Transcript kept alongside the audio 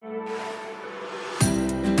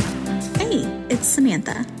It's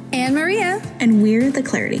Samantha. And Maria. And we're the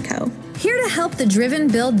Clarity Co. Here to help the driven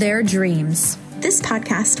build their dreams. This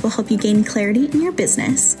podcast will help you gain clarity in your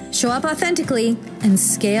business, show up authentically, and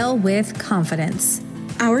scale with confidence.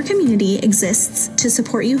 Our community exists to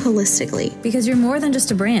support you holistically. Because you're more than just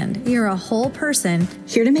a brand. You're a whole person.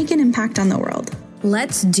 Here to make an impact on the world.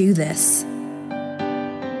 Let's do this.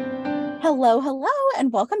 Hello,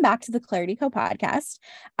 and welcome back to the Clarity Co podcast.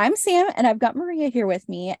 I'm Sam, and I've got Maria here with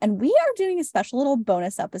me, and we are doing a special little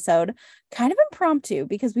bonus episode, kind of impromptu,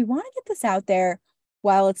 because we want to get this out there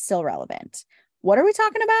while it's still relevant. What are we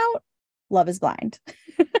talking about? Love is Blind.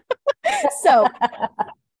 So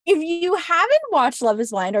if you haven't watched Love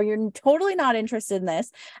is Blind, or you're totally not interested in this,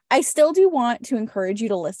 I still do want to encourage you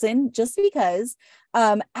to listen, just because,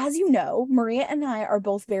 as you know, Maria and I are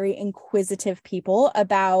both very inquisitive people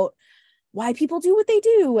about why people do what they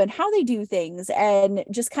do and how they do things, and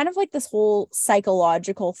just kind of like this whole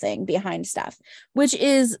psychological thing behind stuff, which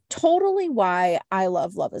is totally why I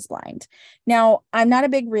love Love is Blind. Now, I'm not a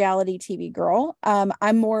big reality TV girl.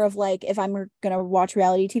 I'm more of like, if I'm going to watch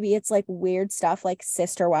reality TV, it's like weird stuff like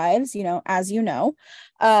Sister Wives, as you know.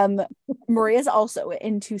 Maria's also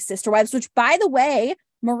into Sister Wives, which, by the way,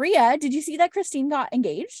 Maria, did you see that Christine got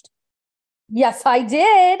engaged? Yes, I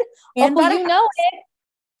did. And you know it.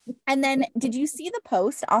 And then did you see the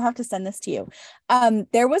post? I'll have to send this to you.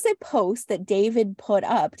 There was a post that David put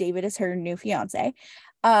up. David is her new fiance,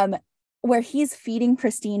 where he's feeding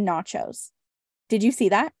Christine nachos. Did you see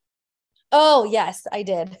that? Oh, yes, I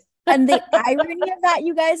did. And the irony of that,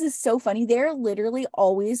 you guys, is so funny. They're literally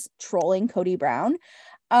always trolling Kody Brown.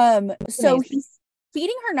 So he's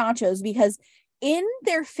feeding her nachos because in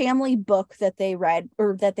their family book that they read,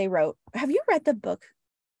 or that they wrote. Have you read the book,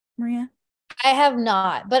 Maria? I have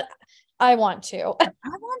not, but I want to. I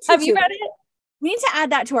want to. Have you read it? We need to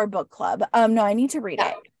add that to our book club. No, I need to read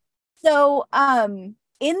it. So, in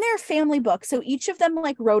their family book, so each of them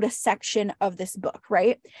like wrote a section of this book,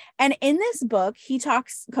 right? And in this book,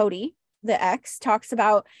 Kody, the ex, talks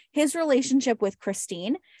about his relationship with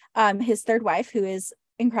Christine, his third wife, who is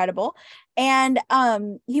incredible. And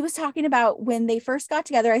he was talking about when they first got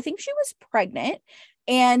together. I think she was pregnant.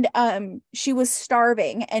 And she was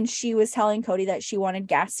starving, and she was telling Kody that she wanted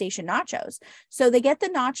gas station nachos. So they get the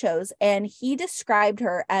nachos, and he described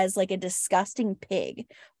her as like a disgusting pig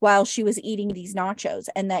while she was eating these nachos,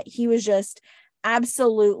 and that he was just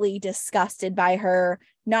absolutely disgusted by her,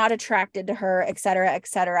 not attracted to her, et cetera, et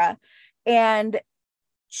cetera. And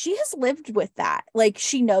she has lived with that. Like,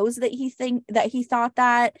 she knows that he thought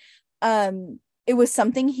that it was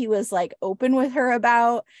something he was like open with her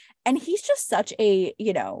about. And he's just such a,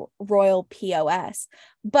 royal POS.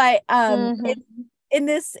 But in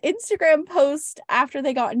this Instagram post after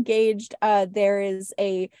they got engaged, there is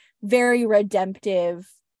a very redemptive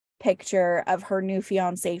picture of her new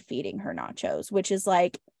fiance feeding her nachos, which is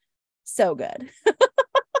like so good.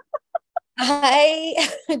 I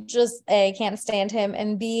just can't stand him,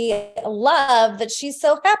 and love that she's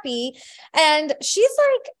so happy, and she's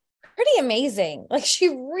like pretty amazing. Like, she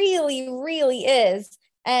really, really is.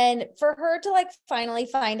 And for her to like finally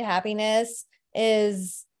find happiness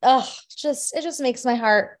is, it just makes my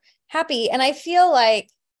heart happy. And I feel like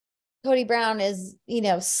Kody Brown is,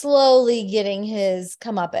 slowly getting his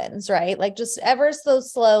comeuppance, right? Like, just ever so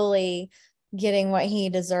slowly getting what he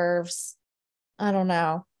deserves. I don't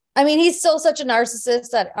know. I mean, he's still such a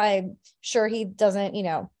narcissist that I'm sure he doesn't,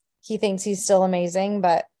 he thinks he's still amazing,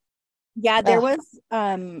 but yeah, there was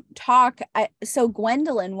talk. So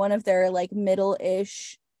Gwendolyn, one of their like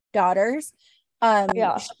middle-ish daughters,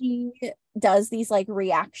 she does these like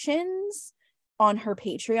reactions on her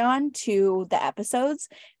Patreon to the episodes,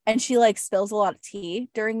 and she like spills a lot of tea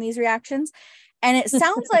during these reactions. And it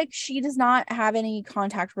sounds like she does not have any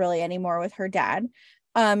contact really anymore with her dad.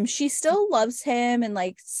 She still loves him and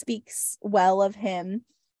like speaks well of him,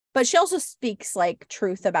 but she also speaks like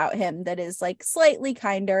truth about him that is like slightly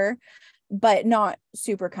kinder, but not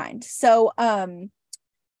super kind. So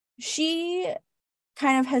she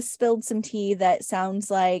kind of has spilled some tea that sounds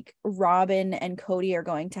like Robin and Kody are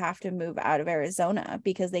going to have to move out of Arizona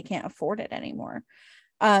because they can't afford it anymore.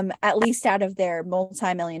 At least out of their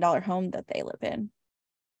multi-million-dollar home that they live in.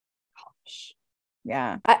 Gosh.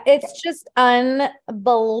 Yeah. It's just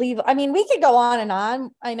unbelievable. I mean, we could go on and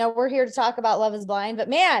on. I know we're here to talk about Love is Blind, but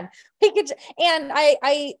man, we could. And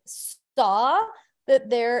I saw that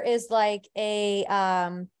there is like a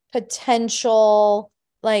potential,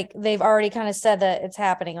 like they've already kind of said that it's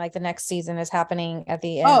happening. Like the next season is happening at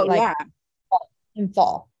the end. Oh, like, yeah. In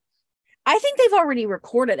fall. I think they've already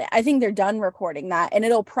recorded it. I think they're done recording that, and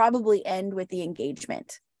it'll probably end with the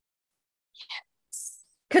engagement.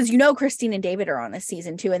 because Christine and David are on this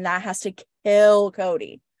season too, and that has to kill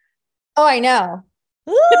Cody. Oh, I know.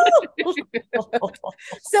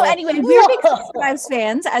 So anyway, we're big Sister Wives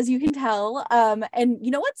fans, as you can tell. And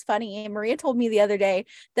you know what's funny? Maria told me the other day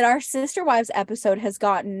that our Sister Wives episode has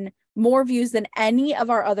gotten more views than any of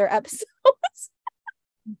our other episodes.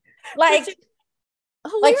 like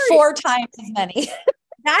 4 times as many.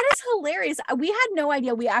 That is hilarious. We had no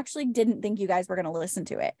idea. We actually didn't think you guys were going to listen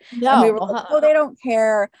to it. No, and we were like, oh, they don't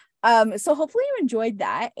care. So hopefully you enjoyed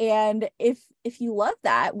that. And if you love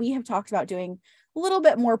that, we have talked about doing a little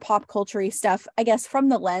bit more pop culture-y stuff, I guess, from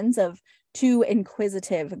the lens of two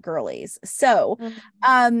inquisitive girlies. So,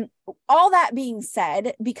 all that being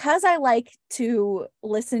said, because I like to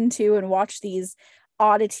listen to and watch these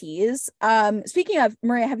oddities, speaking of,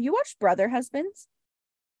 Maria, have you watched Brother Husbands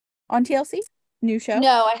on TLC? New show?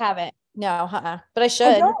 No, I haven't. No, but I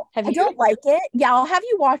should. I don't like it. Yeah, I'll have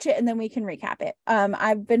you watch it and then we can recap it.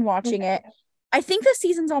 I've been watching it. I think the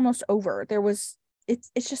season's almost over. It's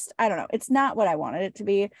just, I don't know. It's not what I wanted it to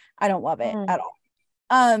be. I don't love it at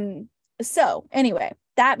all. So anyway,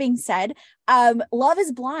 that being said, Love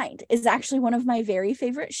is Blind is actually one of my very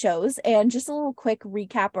favorite shows. And just a little quick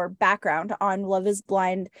recap or background on Love is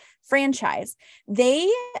Blind franchise.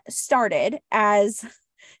 They started as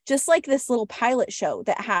just like this little pilot show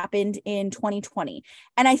that happened in 2020.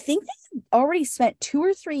 And I think they already spent 2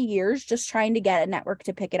 or 3 years just trying to get a network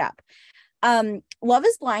to pick it up. Love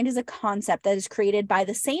is Blind is a concept that is created by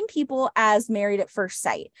the same people as Married at First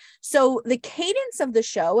Sight. So the cadence of the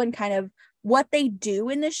show and kind of what they do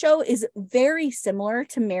in the show is very similar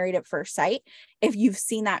to Married at First Sight. If you've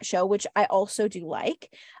seen that show, which I also do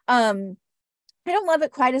like, I don't love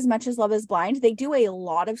it quite as much as Love is Blind. They do a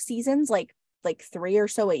lot of seasons, like 3 or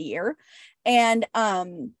so a year. And,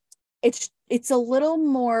 it's a little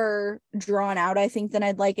more drawn out, I think, than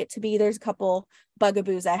I'd like it to be. There's a couple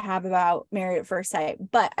bugaboos I have about Married at First Sight,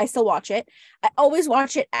 but I still watch it. I always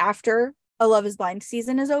watch it after a Love is Blind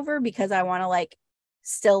season is over because I want to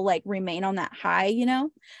still remain on that high,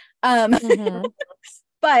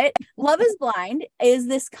 But Love is Blind is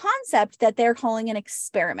this concept that they're calling an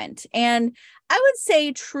experiment. And I would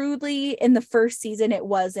say truly in the first season, it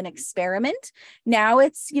was an experiment. Now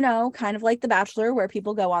it's, kind of like The Bachelor where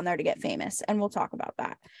people go on there to get famous. And we'll talk about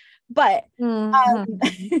that. But,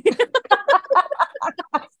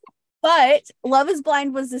 but Love is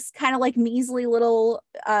Blind was this kind of measly little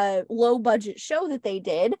low budget show that they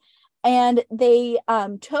did. And they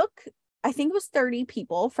took, I think it was 30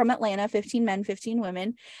 people from Atlanta, 15 men, 15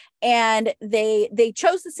 women. And they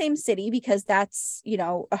chose the same city because that's,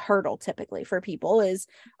 a hurdle typically for people is,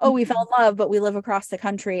 oh, we fell in love, but we live across the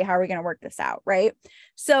country. How are we going to work this out? Right.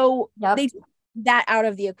 So they took that out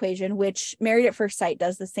of the equation, which Married at First Sight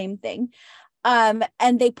does the same thing. And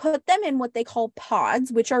they put them in what they call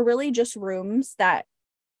pods, which are really just rooms that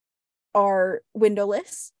are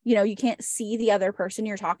windowless. You can't see the other person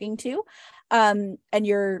you're talking to. And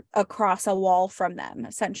you're across a wall from them,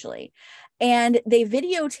 essentially. And they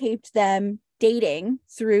videotaped them dating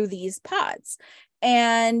through these pods.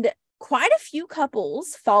 And quite a few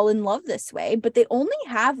couples fall in love this way, but they only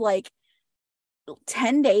have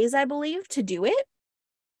 10 days, I believe, to do it,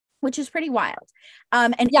 which is pretty wild. I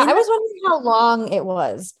was wondering how long it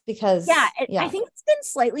was because I think it's been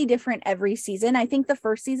slightly different every season. I think the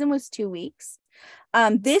first season was 2 weeks.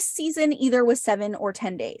 This season either was 7 or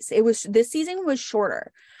 10 days. This season was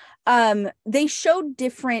shorter. They showed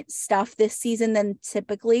different stuff this season than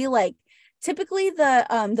typically. Typically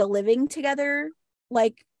the living together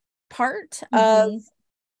part of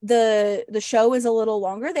the show is a little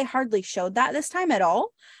longer. They hardly showed that this time at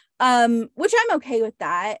all. Which I'm okay with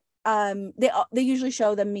that. They usually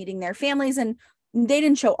show them meeting their families, and they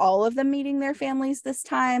didn't show all of them meeting their families this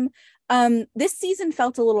time. This season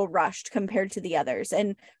felt a little rushed compared to the others.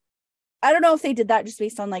 And I don't know if they did that just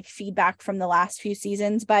based on feedback from the last few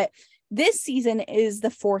seasons, but this season is the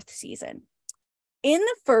 4th season. In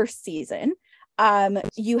the first season,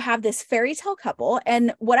 you have this fairy tale couple.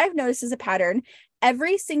 And what I've noticed is a pattern.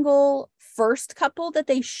 Every single first couple that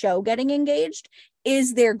they show getting engaged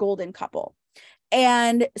is their golden couple.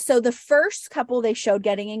 And so the first couple they showed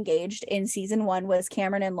getting engaged in season 1 was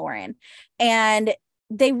Cameron and Lauren. And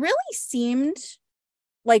they really seemed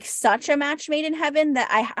like such a match made in heaven that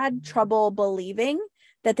I had trouble believing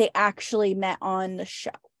that they actually met on the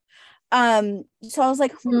show. So I was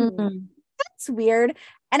like, that's weird.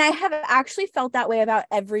 And I have actually felt that way about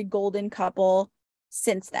every golden couple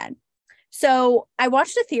since then. So I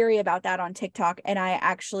watched a theory about that on TikTok, and I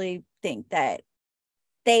actually think that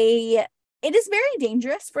it is very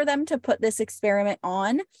dangerous for them to put this experiment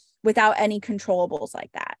on without any controllables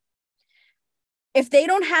like that. if they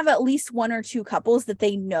don't have at least one or two couples that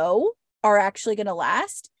they know are actually going to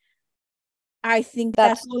last, I think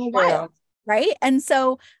that's a little wild, right? And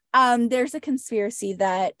so there's a conspiracy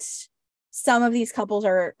that some of these couples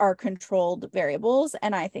are controlled variables,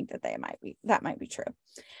 and I think that that might be true.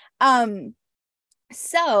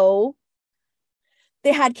 So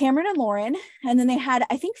they had Cameron and Lauren, and then they had,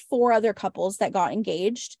 I think, 4 other couples that got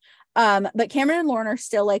engaged. But Cameron and Lauren are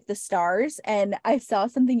still like the stars. And I saw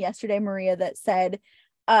something yesterday, Maria, that said,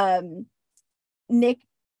 I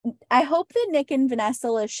hope that Nick and Vanessa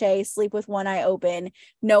Lachey sleep with one eye open,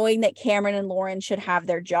 knowing that Cameron and Lauren should have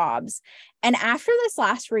their jobs. And after this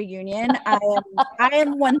last reunion, I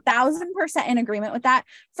am 1000% in agreement with that.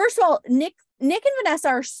 First of all, Nick and Vanessa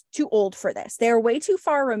are too old for this. They're way too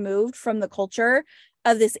far removed from the culture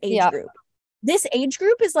of this age group. This age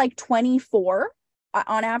group is like 24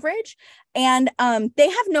 on average. And they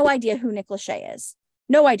have no idea who Nick Lachey is.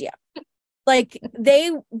 No idea. Like they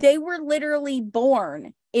were literally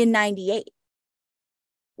born in 98.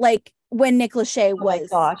 Like when Nick Lachey was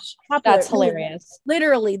popular. That's hilarious.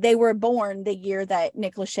 Literally, they were born the year that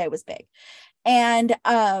Nick Lachey was big. And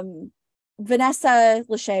Vanessa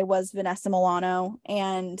Lachey was Vanessa Milano,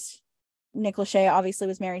 and Nick Lachey obviously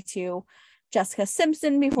was married to Jessica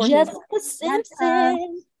Simpson before Jessica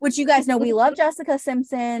Simpson, which you guys know we love Jessica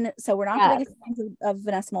Simpson, so we're not the biggest fans of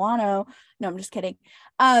Vanessa Milano. No, I'm just kidding.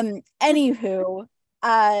 Anywho,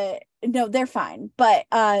 no, they're fine. But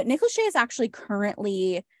Nick Lachey is actually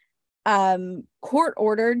currently court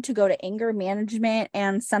ordered to go to anger management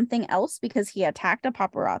and something else because he attacked a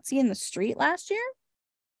paparazzi in the street last year.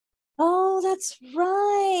 Oh, that's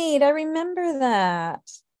right. I remember that.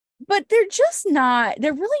 But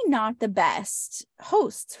they're really not the best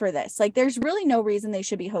hosts for this. Like, there's really no reason they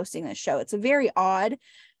should be hosting this show. It's a very odd.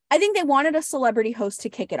 I think they wanted a celebrity host to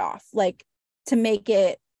kick it off, like to make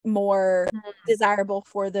it more desirable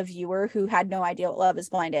for the viewer who had no idea what Love is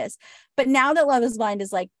Blind is. But now that Love is Blind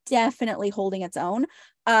is like definitely holding its own,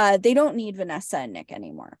 they don't need Vanessa and Nick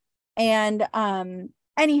anymore. And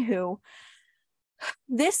anywho,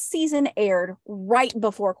 this season aired right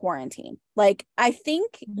before quarantine. Like, I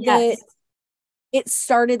think that it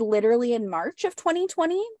started literally in March of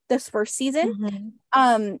 2020, this first season.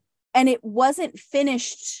 And it wasn't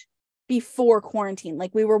finished before quarantine.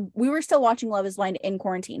 Like we were still watching Love is Blind in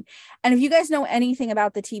quarantine. And if you guys know anything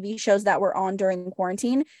about the TV shows that were on during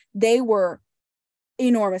quarantine, they were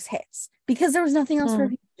enormous hits because there was nothing else for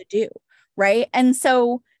people to do, right? And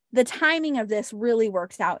so the timing of this really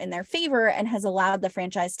works out in their favor and has allowed the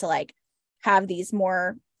franchise to like have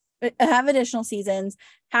additional seasons,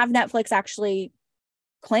 have Netflix actually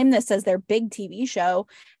claim this as their big TV show,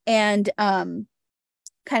 and kind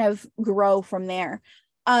of grow from there.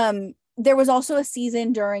 There was also a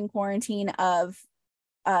season during quarantine of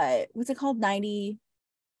what's it called? 90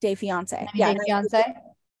 Day Fiance. 90 Day Fiance.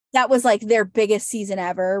 That was like their biggest season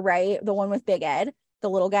ever, right? The one with Big Ed, the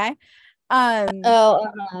little guy.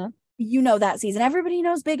 You know that season. Everybody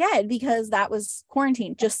knows Big Ed because that was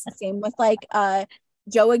quarantine. Just the same with like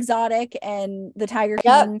Joe Exotic and the Tiger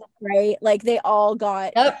King, right? Like they all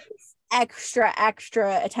got extra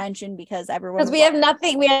attention because we had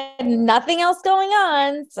nothing else going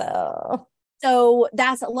on. So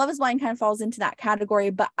that's Love is Blind kind of falls into that category,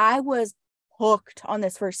 but I was hooked on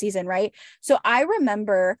this first season, right? So I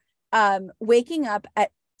remember waking up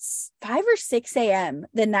at 5 or 6 a.m.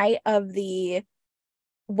 the night of the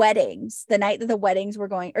weddings, the night that the weddings were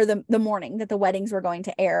going, or the morning that the weddings were going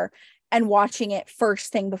to air, and watching it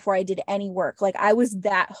first thing before I did any work. Like I was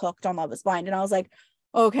that hooked on Love is Blind, and I was like,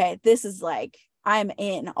 okay, this is like, I'm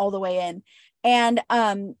in all the way in. And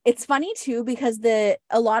it's funny too because a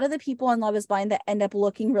lot of the people on Love is Blind that end up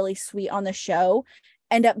looking really sweet on the show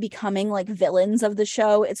end up becoming like villains of the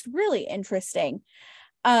show. It's really interesting.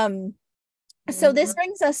 So this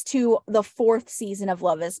brings us to the 4th season of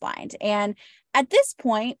Love is Blind. And at this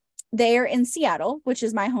point, they're in Seattle, which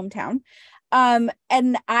is my hometown.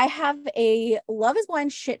 And I have a Love is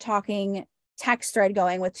Blind shit talking text thread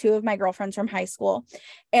going with 2 of my girlfriends from high school.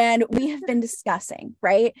 And we have been discussing,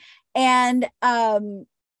 right? And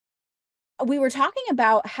we were talking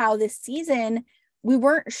about how this season, we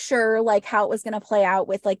weren't sure like how it was going to play out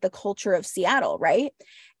with like the culture of Seattle, right?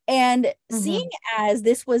 And seeing as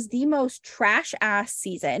this was the most trash ass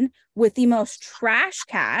season with the most trash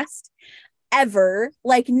cast ever,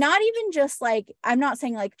 like not even just like, I'm not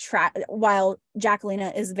saying like while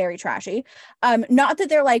Jacquelina is very trashy, not that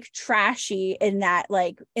they're like trashy in that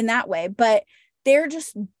way, but they're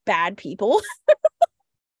just bad people.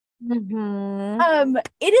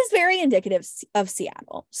 It is very indicative of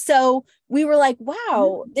Seattle. So we were like,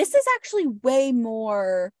 wow, this is actually way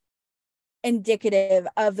more indicative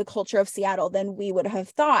of the culture of Seattle than we would have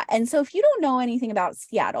thought. And so if you don't know anything about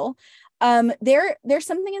Seattle, there's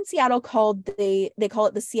something in Seattle called they call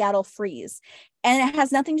it the Seattle freeze, and it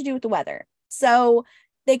has nothing to do with the weather. So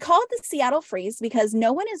they call it the Seattle freeze because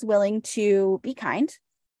no one is willing to be kind,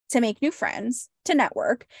 to make new friends, to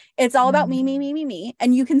network. It's all about me, me, me, me, me.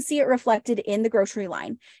 And you can see it reflected in the grocery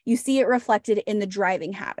line. You see it reflected in the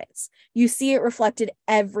driving habits. You see it reflected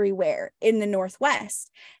everywhere in the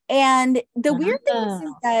Northwest. And the weird thing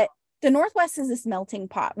is that the Northwest is this melting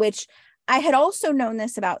pot, which I had also known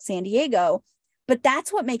this about San Diego, but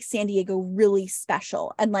that's what makes San Diego really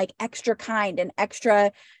special and like extra kind and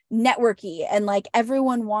extra networky. And like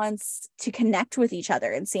everyone wants to connect with each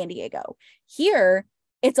other in San Diego. Here,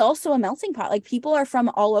 it's also a melting pot. Like people are from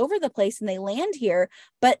all over the place and they land here,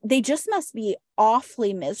 but they just must be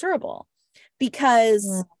awfully miserable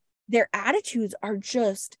because their attitudes are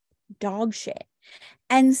just dog shit.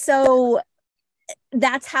 And so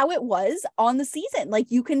that's how it was on the season.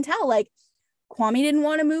 Like you can tell, like Kwame didn't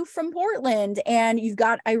want to move from Portland, and you've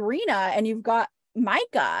got Irina and you've got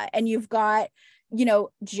Micah and you've got, you know,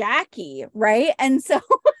 Jackie, right? And so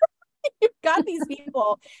you've got these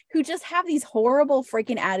people who just have these horrible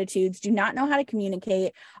freaking attitudes, do not know how to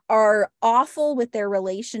communicate, are awful with their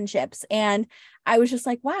relationships. And I was just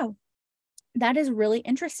like, wow, that is really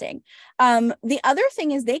interesting. The other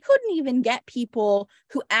thing is they couldn't even get people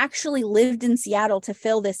who actually lived in Seattle to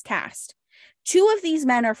fill this cast. 2 of these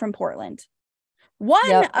men are from Portland.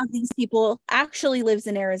 One of these people actually lives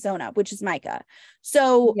in Arizona, which is Micah.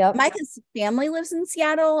 So Micah's family lives in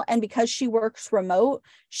Seattle, and because she works remote,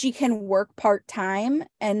 she can work part-time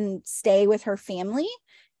and stay with her family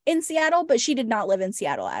in Seattle, but she did not live in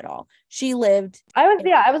Seattle at all. She lived. I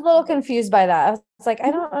was a little confused by that. I was like,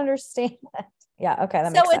 I don't understand that. Yeah. Okay.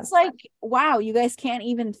 That makes sense. So it's like, wow, you guys can't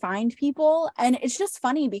even find people. And it's just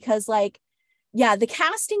funny because like, yeah, the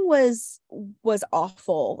casting was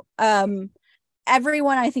awful.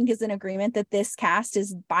 Everyone I think is in agreement that this cast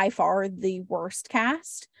is by far the worst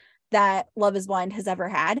cast that Love is Blind has ever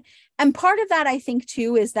had. And part of that I think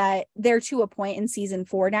too is that they're to a point in season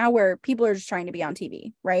 4 now where people are just trying to be on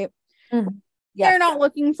TV, right? Mm-hmm. Yeah. They're not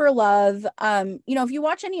looking for love. You know, if you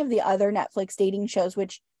watch any of the other Netflix dating shows,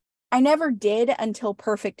 which I never did until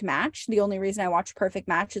Perfect Match. The only reason I watched Perfect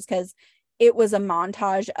Match is because it was a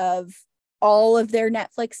montage of all of their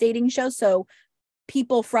Netflix dating shows. So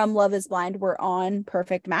people from Love is Blind were on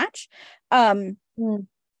Perfect Match.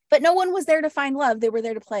 But no one was there to find love. They were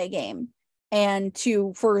there to play a game and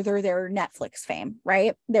to further their Netflix fame,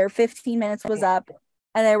 right? Their 15 minutes was up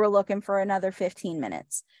and they were looking for another 15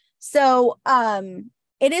 minutes. So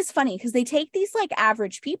it is funny because they take these like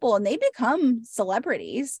average people and they become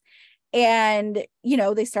celebrities. And, you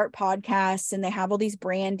know, they start podcasts and they have all these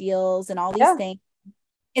brand deals and all these things.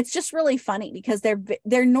 It's just really funny because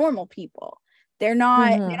they're normal people. They're not,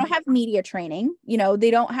 they don't have media training, you know,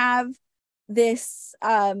 they don't have this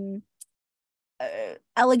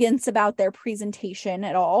elegance about their presentation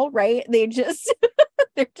at all, right? They're just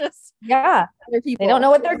other people. They don't know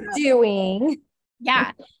what they're doing.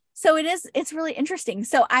 Yeah. So it's really interesting.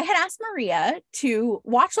 So I had asked Maria to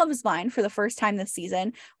watch Love is Blind for the first time this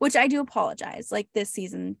season, which I do apologize. Like this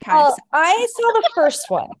season I saw the first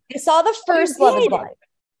one. I saw the first Love is Blind.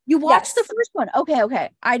 You watched the first one. Okay.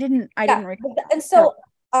 I didn't recall. And so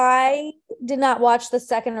I did not watch the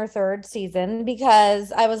second or third season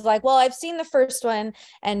because I was like, well, I've seen the first one.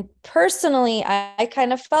 And personally, I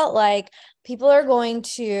kind of felt like people are going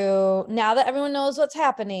to, now that everyone knows what's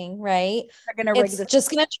happening, right? It's just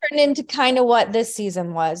going to turn into kind of what this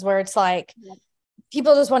season was, where it's like,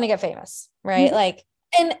 people just want to get famous, right? Mm-hmm. Like,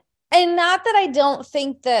 and not that I don't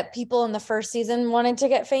think that people in the first season wanted to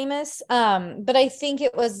get famous. But I think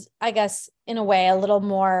it was, I guess, in a way, a little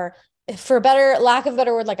more, for lack of a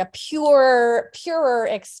better word, like a purer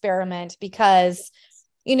experiment, because,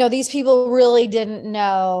 you know, these people really didn't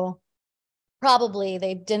know. Probably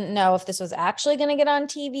they didn't know if this was actually going to get on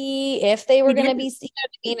TV, if they were going to be, you know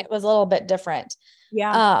what I mean? It was a little bit different.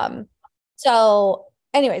 Yeah. So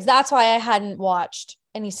anyways, that's why I hadn't watched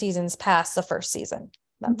any seasons past the first season.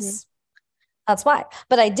 That's why.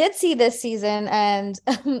 But I did see this season. And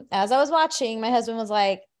as I was watching, my husband was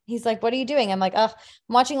like, he's like, what are you doing? I'm like, I'm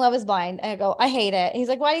watching Love is Blind. And I go, I hate it. He's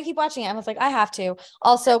like, why do you keep watching it? I was like, I have to.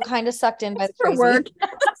 Also kind of sucked in by the crazy. Work.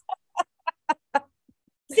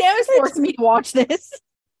 Sam is forcing me to watch this.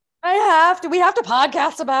 I have to. We have to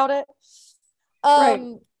podcast about it.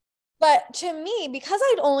 Right. But to me, because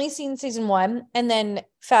I'd only seen season 1 and then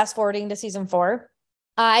fast forwarding to season 4,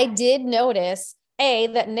 I did notice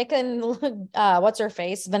that Nick and what's her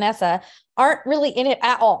face, Vanessa, aren't really in it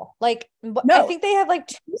at all. Like, No. I think they had like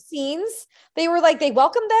 2 scenes. They were like, they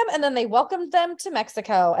welcomed them and then they welcomed them to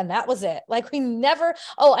Mexico. And that was it. Like, we never,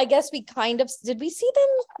 I guess we did we see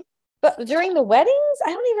them? But during the weddings,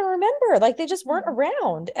 I don't even remember. Like, they just weren't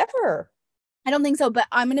around ever. I don't think so, but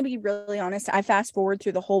I'm going to be really honest. I fast forward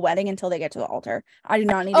through the whole wedding until they get to the altar. I do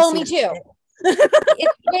not need to see me too.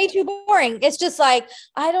 It's way too boring. It's just like,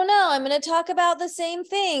 I don't know. I'm going to talk about the same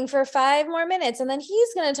thing for 5 more minutes. And then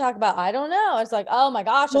he's going to talk about, I don't know. It's like, oh my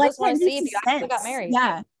gosh, I just want to see if you actually got married.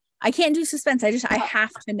 Yeah. I can't do suspense. I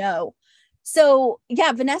have to know. So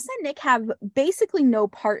yeah, Vanessa and Nick have basically no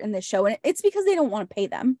part in this show. And it's because they don't want to pay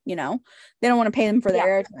them, they don't want to pay them for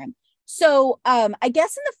their airtime. So I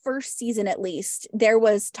guess in the first season, at least, there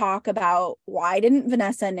was talk about why didn't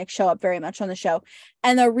Vanessa and Nick show up very much on the show.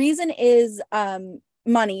 And the reason is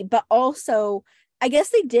money, but also I guess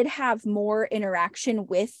they did have more interaction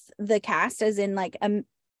with the cast, as in like a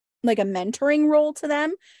mentoring role to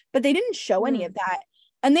them, but they didn't show any of that.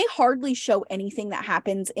 And they hardly show anything that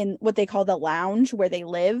happens in what they call the lounge where they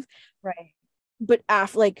live. Right. But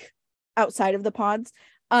outside of the pods,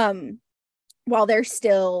 while they're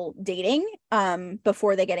still dating,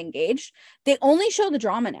 before they get engaged, they only show the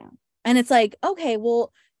drama now. And it's like, okay,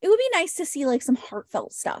 well, it would be nice to see like some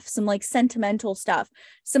heartfelt stuff, some like sentimental stuff,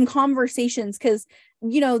 some conversations. Cause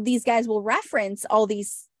these guys will reference all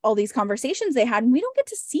these conversations they had and we don't get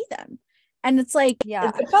to see them. And it's like,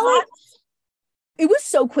 it was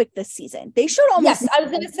so quick this season. They showed almost. Yes, I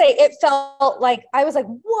was going to say it felt like I was like,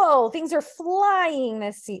 whoa, things are flying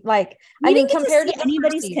this season. Like, compared to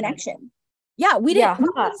anybody's connection. Yeah, we didn't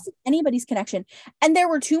see anybody's connection. And there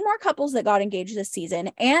were 2 more couples that got engaged this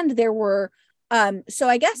season. And there were, so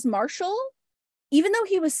I guess Marshall, even though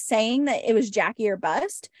he was saying that it was Jackie or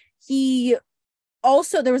bust, there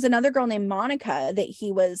was another girl named Monica that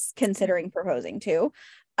he was considering proposing to.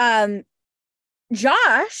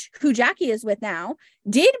 Josh, who Jackie is with now,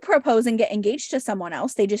 did propose and get engaged to someone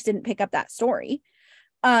else. They just didn't pick up that story.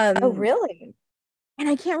 Oh, really? And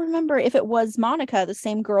I can't remember if it was Monica, the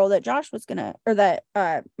same girl that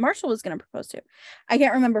Marshall was gonna propose to. I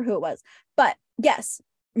can't remember who it was. But yes,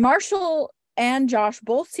 Marshall and Josh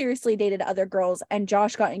both seriously dated other girls, and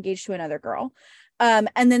Josh got engaged to another girl. And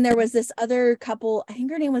then there was this other couple, I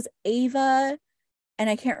think her name was Ava, and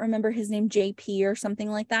I can't remember his name, JP or something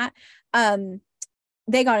like that.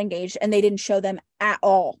 They got engaged and they didn't show them at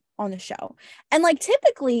all on the show. And like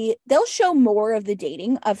typically they'll show more of the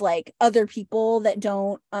dating of like other people that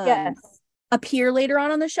don't appear later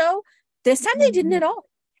on the show. This time they didn't at all.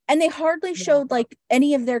 And they hardly showed like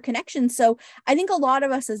any of their connections. So I think a lot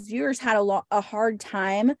of us as viewers had a hard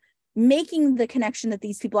time making the connection that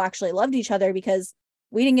these people actually loved each other because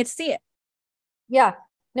we didn't get to see it. Yeah,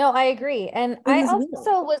 no, I agree. And I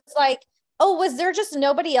also was like, oh, was there just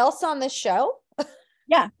nobody else on this show?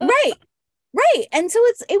 Yeah, right. And so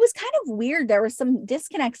it was kind of weird. There were some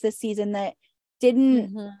disconnects this season that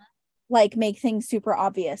didn't like make things super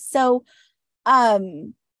obvious. So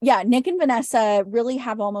Nick and Vanessa really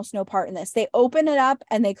have almost no part in this. They open it up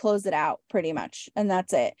and they close it out pretty much, and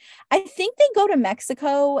that's it. I think they go to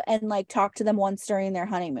Mexico and like talk to them once during their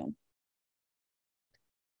honeymoon.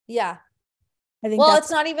 Yeah. I think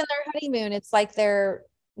it's not even their honeymoon. It's like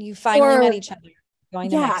you finally met each other. Going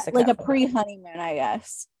to Mexico. Like a pre-honeymoon, I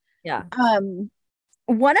guess. Yeah.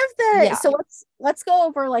 One of the so let's go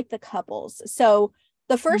over like the couples. So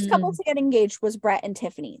the first couple to get engaged was Brett and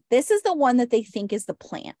Tiffany. This is the one that they think is the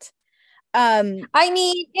plant. I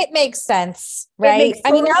mean, it makes sense, right?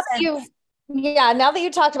 Now that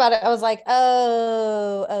you talked about it, I was like,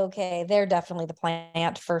 oh, okay, they're definitely the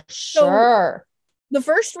plant for sure. So the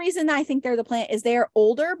first reason I think they're the plant is they're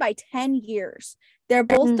older by 10 years. They're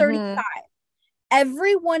both 35.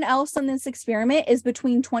 Everyone else on this experiment is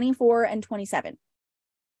between 24 and 27.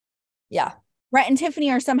 Yeah. Brett and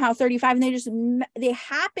Tiffany are somehow 35 and they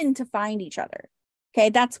happen to find each other. Okay.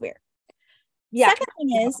 That's weird. Yeah. Second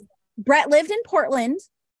thing is Brett lived in Portland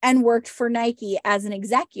and worked for Nike as an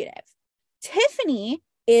executive. Tiffany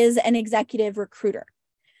is an executive recruiter.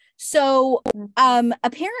 So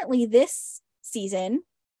apparently this season,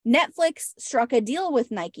 Netflix struck a deal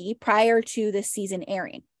with Nike prior to this season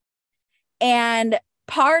airing. And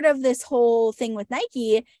part of this whole thing with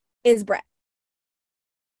Nike is Brett.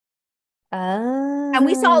 And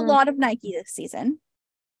we saw a lot of Nike this season.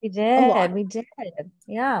 We did.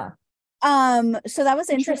 Yeah. So that was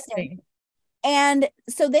interesting. And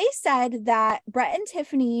so they said that Brett and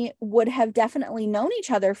Tiffany would have definitely known each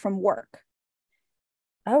other from work.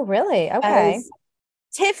 Oh, really? Okay. As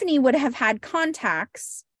Tiffany would have had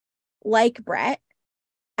contacts like Brett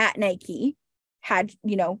at Nike. had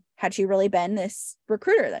she really been this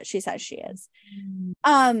recruiter that she says she is.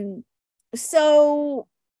 So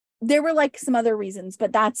there were like some other reasons,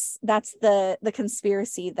 but that's the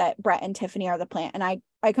conspiracy that Brett and Tiffany are the plant. And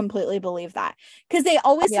I completely believe that, because they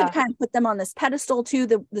always had kind of put them on this pedestal too,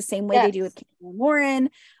 the same way they do with Cameron and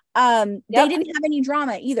Lauren. They didn't have any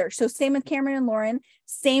drama either. So same with Cameron and Lauren,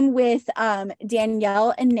 same with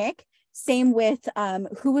Danielle and Nick, same with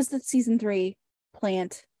who was the season 3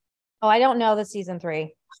 plant? Oh, I don't know the season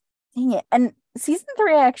 3. Dang it. And season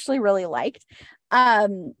 3 I actually really liked. Let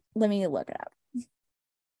me look it up.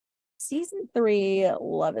 Season 3,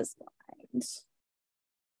 Love is Blind.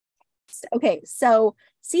 Okay, so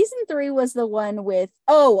season 3 was the one with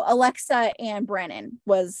Alexa and Brennan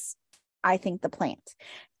was, I think, the plant.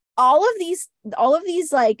 All of these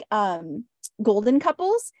like golden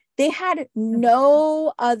couples, they had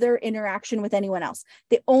no other interaction with anyone else.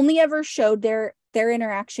 They only ever showed their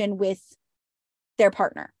interaction with their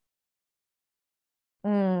partner.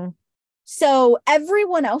 So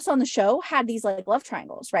everyone else on the show had these like love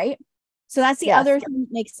triangles, right? So that's the other thing that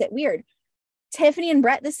makes it weird. Tiffany and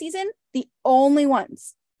Brett this season, the only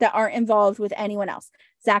ones that aren't involved with anyone else.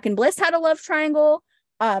 Zach and Bliss had a love triangle.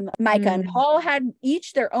 Micah and Paul had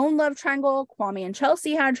each their own love triangle. Kwame and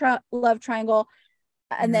Chelsea had love triangle.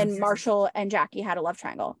 And then Marshall and Jackie had a love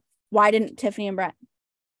triangle. Why didn't Tiffany and Brett?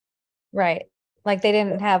 Right. Like they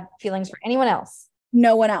didn't have feelings for anyone else.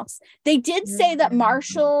 No one else. They did say that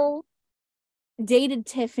Marshall dated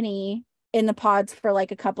Tiffany in the pods for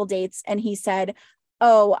like a couple dates, and he said,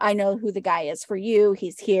 "Oh, I know who the guy is for you.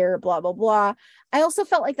 He's here, blah blah blah." I also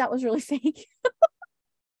felt like that was really fake.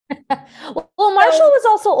 Well, Marshall was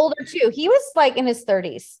also older too. He was like in his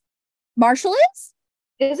 30s. Marshall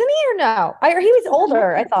isn't he, or no? He was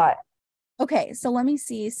older, I thought. Okay, so let me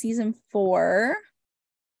see. Season 4.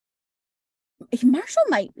 Marshall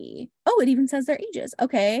might be. Oh, it even says their ages.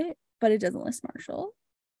 Okay, but it doesn't list Marshall.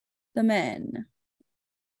 The men.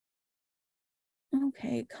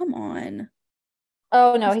 Okay, come on.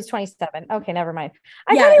 Oh no, he's 27. Okay, never mind.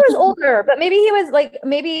 I thought he was older, but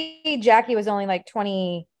maybe Jackie was only like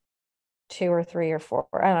 22 or 3 or 4.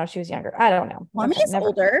 I don't know. She was younger. I don't know. Kwame's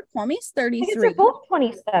older. Kwame's 33. They're both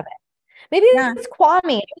 27. Maybe it was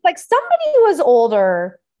Kwame. It was like somebody was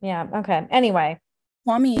older. Yeah. Okay. Anyway.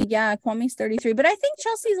 Kwame's 33, but I think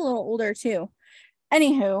Chelsea's a little older too.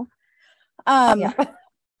 Anywho,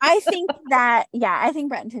 I think that, I think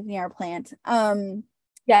Brett and Tiffany are plant.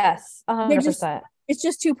 Yes, 100%. It's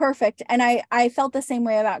just too perfect. And I felt the same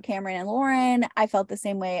way about Cameron and Lauren. I felt the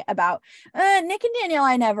same way about Nick and Danielle.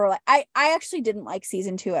 I actually didn't like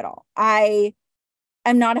season 2 at all. I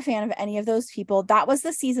am not a fan of any of those people. That was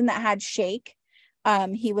the season that had Shake.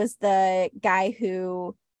 He was the guy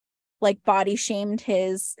who like body shamed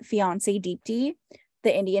his fiance Deepti,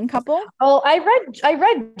 the Indian couple. Oh, I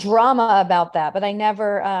read drama about that, but I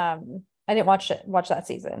never I didn't watch that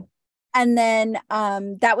season. And then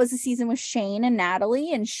that was a season with Shane and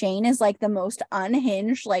Natalie, and Shane is like the most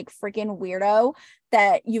unhinged, like freaking weirdo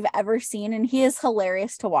that you've ever seen, and he is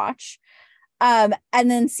hilarious to watch. And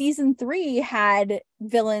then season 3 had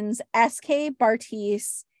villains SK,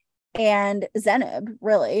 Bartise, and Zenib,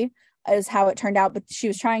 really, is how it turned out, but she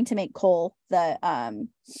was trying to make Cole the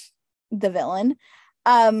villain.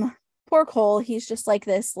 Poor Cole, he's just like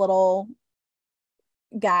this little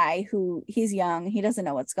guy who he's young, he doesn't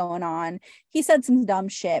know what's going on. He said some dumb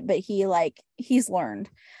shit, but he's learned.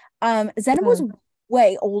 Zenib was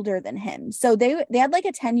way older than him, so they had like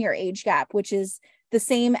a 10-year age gap, which is the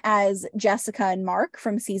same as Jessica and Mark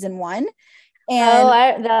from season 1.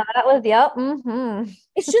 And that was mm-hmm.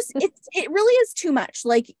 It's just it really is too much.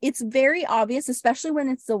 Like, it's very obvious, especially when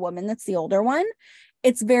it's the woman that's the older one.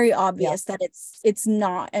 It's very obvious that it's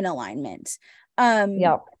not an alignment.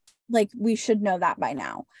 Like, we should know that by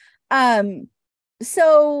now.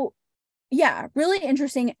 So yeah, really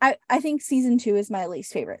interesting. I think season 2 is my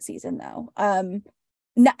least favorite season though. And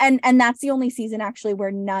that's the only season actually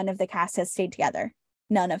where none of the cast has stayed together.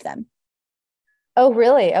 None of them. Oh,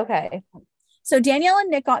 really? Okay. So Danielle and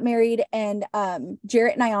Nick got married, and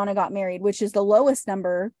Jarrett and Ayana got married, which is the lowest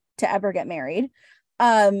number to ever get married.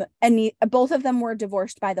 And both of them were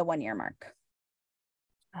divorced by the 1-year mark.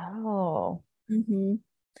 Oh. Mm-hmm.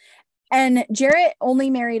 And Jarrett only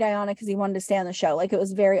married Ayana because he wanted to stay on the show. Like, it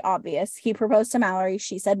was very obvious. He proposed to Mallory.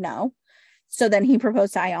 She said no. So then he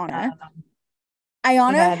proposed to Ayana.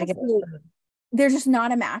 Ayana, they're just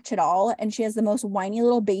not a match at all. And she has the most whiny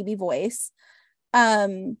little baby voice.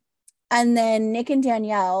 And then Nick and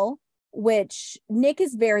Danielle, which Nick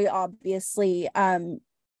is very obviously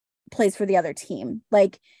plays for the other team.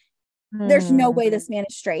 Like, there's no way this man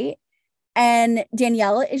is straight. And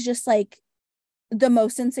Danielle is just like the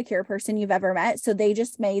most insecure person you've ever met. So they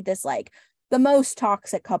just made this like the most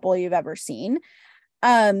toxic couple you've ever seen.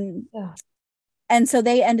 And so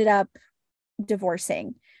they ended up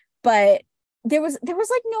divorcing, but there was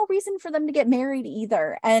like no reason for them to get married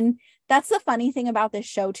either. And that's the funny thing about this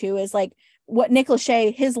show too, is like what Nick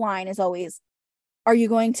Lachey, his line is always, are you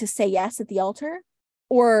going to say yes at the altar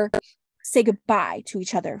or say goodbye to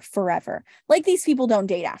each other forever? Like, these people don't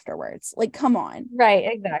date afterwards. Like, come on. Right.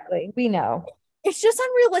 Exactly. We know. It's just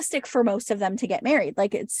unrealistic for most of them to get married.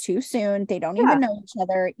 Like, it's too soon. They don't even know each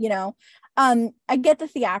other, you know. I get the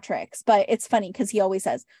theatrics, but it's funny because he always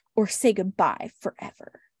says, or say goodbye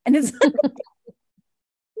forever. And it's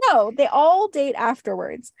no, they all date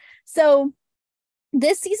afterwards. So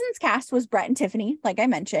this season's cast was Brett and Tiffany, like I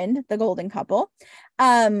mentioned, the golden couple.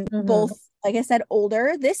 Both, like I said,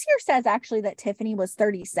 older. This year says actually that Tiffany was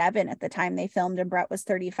 37 at the time they filmed and Brett was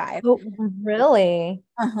 35. Oh, really?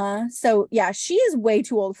 So yeah, she is way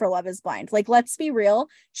too old for Love is Blind. Like, let's be real.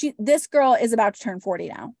 This girl is about to turn 40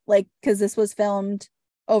 now. Like, because this was filmed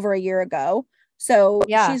over a year ago. So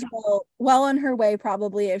yeah, she's well on her way,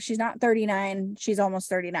 probably. If she's not 39, she's almost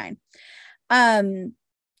 39. And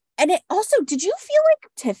it also, did you feel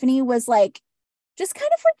like Tiffany was like just kind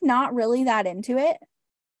of like not really that into it?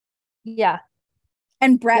 Yeah.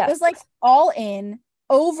 And Brett was like all in,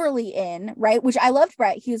 overly in, right? Which I loved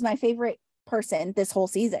Brett. He was my favorite person this whole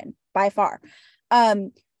season by far. But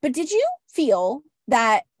did you feel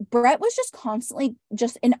that Brett was just constantly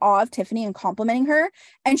just in awe of Tiffany and complimenting her,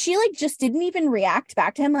 and she like just didn't even react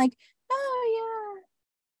back to him like, oh yeah.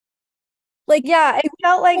 Like, yeah, it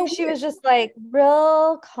felt like she was just like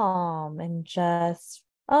real calm and just,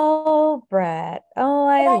 oh, Brett, oh,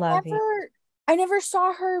 I love you. I never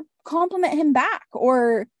saw her compliment him back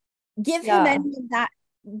or give him any of that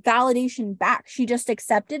validation back. She just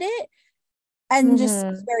accepted it and just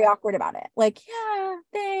was very awkward about it. Like, yeah,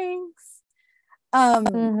 thanks.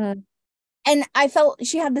 And I felt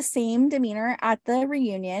she had the same demeanor at the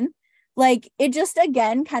reunion. Like, it just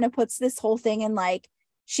again kind of puts this whole thing in like,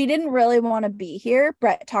 she didn't really want to be here.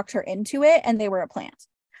 Brett talked her into it and they were a plant.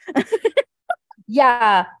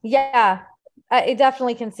 Yeah. I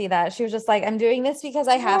definitely can see that. She was just like, I'm doing this because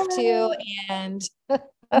I have to. And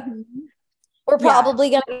we're probably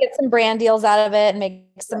going to get some brand deals out of it and make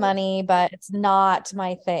some money, but it's not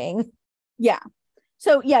my thing. Yeah.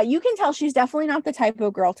 So yeah, you can tell she's definitely not the type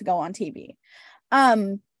of girl to go on TV.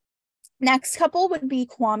 Next couple would be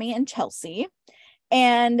Kwame and Chelsea.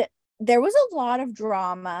 And there was a lot of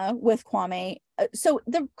drama with Kwame. So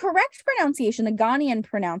the correct pronunciation, the Ghanaian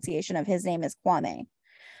pronunciation of his name is Kwame.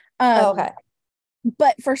 Okay.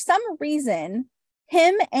 But for some reason,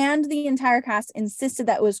 him and the entire cast insisted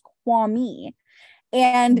that it was Kwame.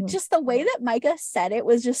 And just the way that Micah said it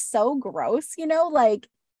was just so gross, you know, like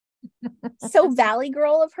so Valley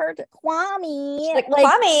Girl of her to Kwame. Like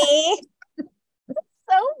Kwame.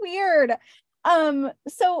 So weird.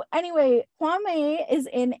 So anyway, Kwame is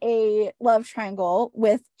in a love triangle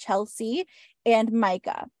with Chelsea and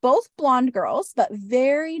Micah, both blonde girls, but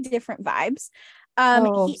very different vibes.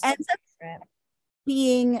 He ends up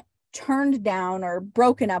being turned down or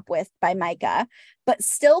broken up with by Micah, but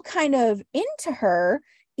still kind of into her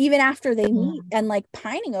even after they meet and like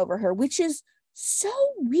pining over her, which is so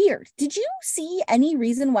weird. Did you see any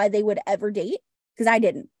reason why they would ever date? Because I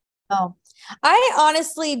didn't. Oh, I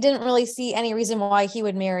honestly didn't really see any reason why he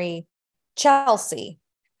would marry Chelsea.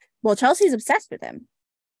 Well, Chelsea's obsessed with him.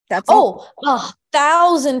 That's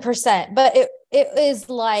 1,000%. But it is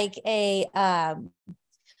like a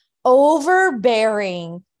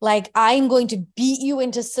overbearing, like I'm going to beat you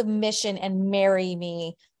into submission and marry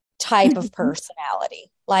me type of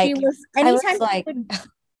personality. Like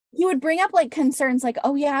he would bring up like concerns like,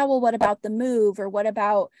 oh yeah, well, what about the move? Or what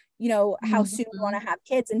about, you know, how soon we want to have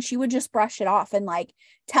kids? And she would just brush it off and like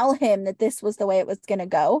tell him that this was the way it was going to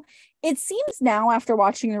go. It seems now after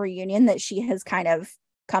watching the reunion that she has kind of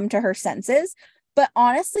come to her senses. But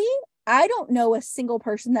honestly, I don't know a single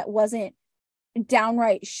person that wasn't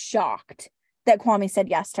downright shocked that Kwame said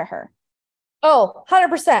yes to her. Oh,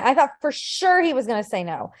 100%. I thought for sure he was going to say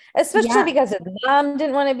no, especially because his mom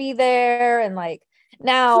didn't want to be there. And like,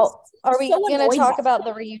 now, are we going to talk about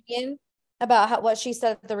the reunion, about what she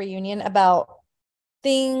said at the reunion about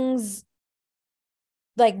things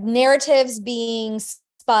like narratives being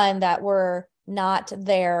spun that were not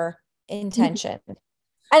their intention?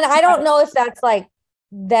 And I don't know if that's like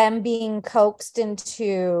them being coaxed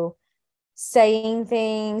into saying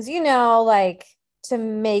things, you know, like to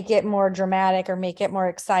make it more dramatic or make it more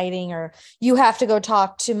exciting, or you have to go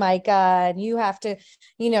talk to Micah and you have to,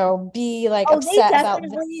 you know, be like upset about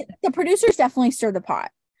this. The producers definitely stir the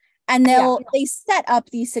pot. and they set up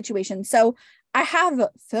these situations. So I have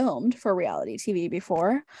filmed for reality TV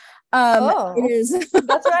before. It is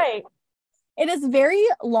that's right. It is very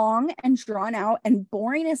long and drawn out and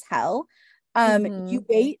boring as hell. You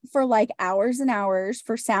wait for like hours and hours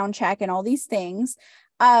for sound check and all these things.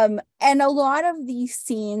 And a lot of these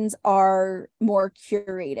scenes are more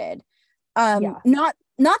curated. Not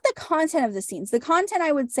the content of the scenes. The content,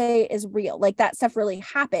 I would say, is real. Like, that stuff really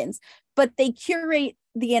happens, but they curate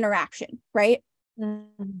the interaction, right?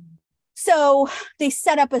 So they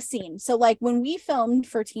set up a scene. So like when we filmed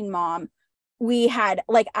for Teen Mom, we had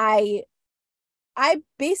like, I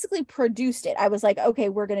basically produced it. I was like, okay,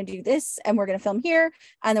 we're going to do this and we're going to film here.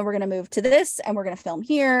 And then we're going to move to this and we're going to film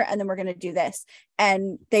here. And then we're going to do this.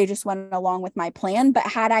 And they just went along with my plan. But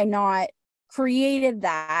had I not created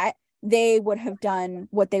that, they would have done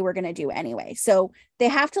what they were going to do anyway. So they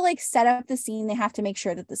have to like set up the scene. They have to make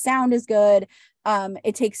sure that the sound is good.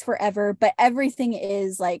 It takes forever, but everything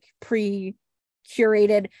is like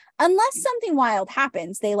pre-curated. Unless something wild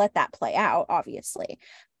happens, they let that play out, obviously.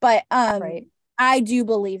 But right. I do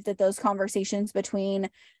believe that those conversations between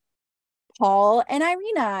Paul and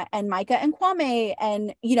Irina and Micah and Kwame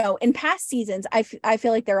and, you know, in past seasons, I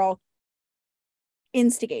feel like they're all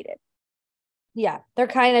instigated. Yeah, they're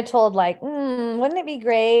kind of told like, wouldn't it be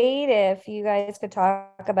great if you guys could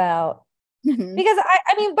talk about, because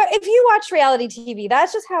I mean, but if you watch reality TV,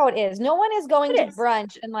 that's just how it is. No one is going to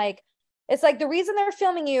brunch and like, it's like the reason they're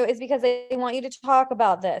filming you is because they want you to talk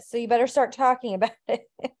about this. So you better start talking about it.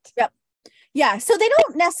 Yep. Yeah. So they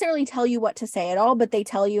don't necessarily tell you what to say at all, but they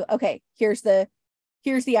tell you, okay, here's the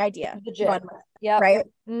idea. Yeah. Right.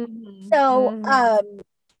 So,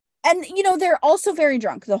 and, you know, they're also very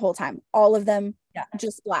drunk the whole time. All of them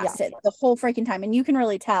just blasted the whole freaking time. And you can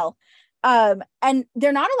really tell. And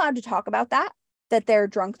they're not allowed to talk about that they're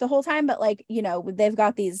drunk the whole time. But like, you know, they've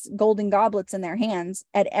got these golden goblets in their hands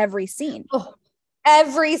at every scene. Oh,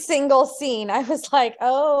 every single scene. I was like,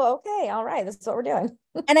 oh, okay. All right. This is what we're doing.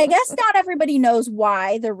 And I guess not everybody knows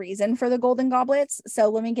why, the reason for the golden goblets. So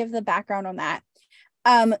let me give the background on that.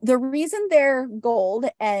 The reason they're gold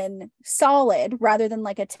and solid rather than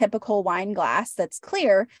like a typical wine glass that's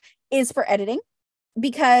clear is for editing,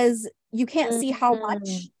 because you can't see how much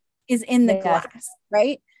is in the glass,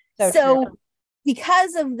 right? So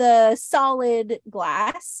because of the solid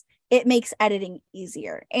glass, it makes editing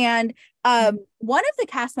easier. And one of the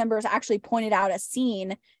cast members actually pointed out a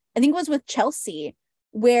scene, I think it was with Chelsea,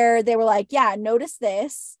 where they were like, yeah, notice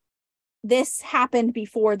this happened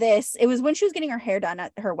before this. It was when she was getting her hair done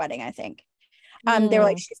at her wedding, I think. They were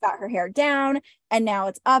like, she's got her hair down and now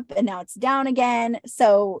it's up and now it's down again.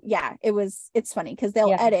 So yeah, it's funny because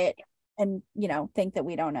they'll edit and, you know, think that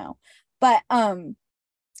we don't know. But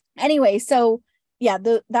anyway, so yeah,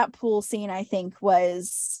 that pool scene I think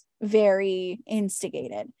was very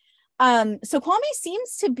instigated. So Kwame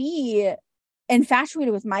seems to be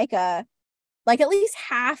infatuated with Micah, like at least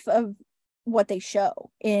half of what they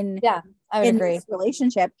show in I would agree. This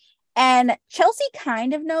relationship. And Chelsea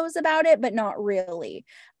kind of knows about it, but not really.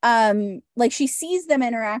 Like she sees them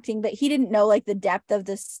interacting, but he didn't know like the depth of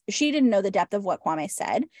this. She didn't know the depth of what Kwame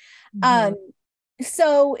said.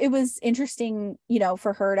 So it was interesting, you know,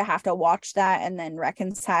 for her to have to watch that and then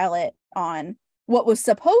reconcile it on what was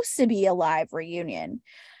supposed to be a live reunion,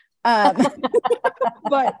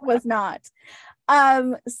 but was not.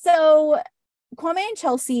 So Kwame and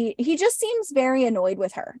Chelsea, he just seems very annoyed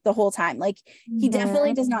with her the whole time. Like he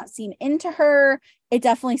definitely does not seem into her. It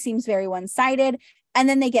definitely seems very one-sided. And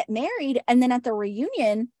then they get married, and then at the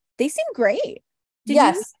reunion, they seem great.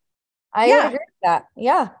 I agree with that.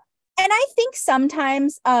 Yeah. And I think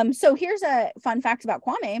sometimes, so here's a fun fact about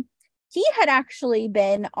Kwame. He had actually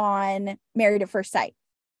been on Married at First Sight.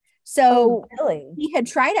 So really? He had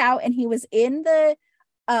tried out and he was in the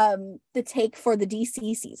take for the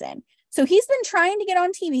DC season. So he's been trying to get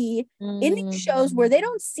on TV in these shows where they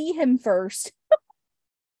don't see him first.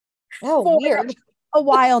 Oh, weird. A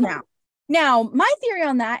while now. Now, my theory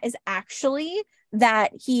on that is actually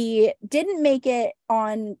that he didn't make it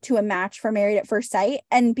on to a match for Married at First Sight.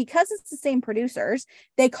 And because it's the same producers,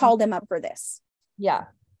 they called him up for this. Yeah.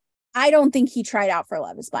 I don't think he tried out for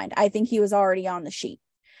Love is Blind. I think he was already on the sheet.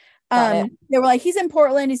 They were like, he's in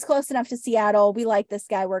Portland. He's close enough to Seattle. We like this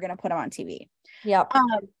guy. We're going to put him on TV. Yeah.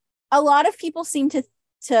 A lot of people seem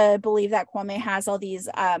to believe that Kwame has all these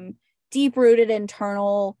deep-rooted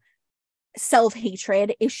internal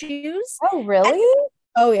self-hatred issues. Oh, really?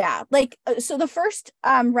 Oh, yeah. Like, so the first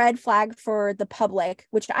red flag for the public,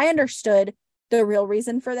 which I understood the real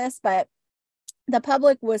reason for this, but the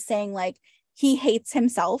public was saying, like, he hates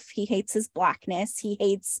himself. He hates his blackness. He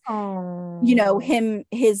hates, Oh. you know,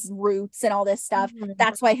 his roots and all this stuff. Mhm.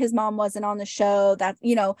 That's why his mom wasn't on the show. That,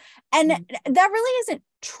 you know, and that really isn't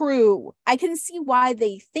true. I can see why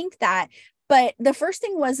they think that. But the first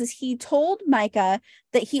thing is he told Micah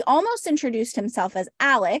that he almost introduced himself as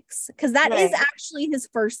Alex, because that is actually his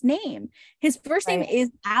first name. His first name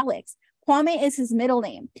is Alex. Kwame is his middle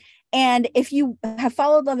name. And if you have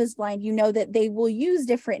followed Love is Blind, you know that they will use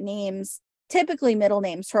different names, typically middle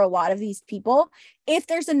names, for a lot of these people if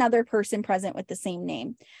there's another person present with the same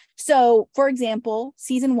name. So, for example,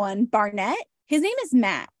 season 1, Barnett, his name is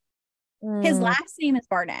Matt. His last name is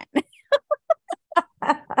Barnett.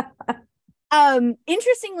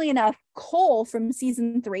 Interestingly enough, Cole from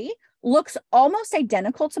season 3 looks almost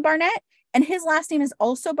identical to Barnett, and his last name is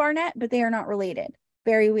also Barnett, but they are not related.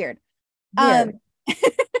 Very weird. But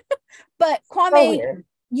Kwame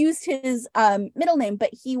used his middle name,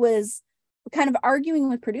 but he was kind of arguing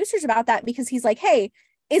with producers about that because he's like, hey,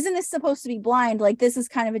 isn't this supposed to be blind? Like, this is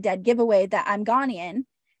kind of a dead giveaway that I'm Ghanaian,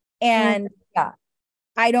 and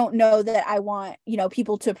I don't know that I want, you know,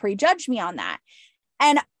 people to prejudge me on that.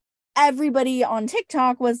 And everybody on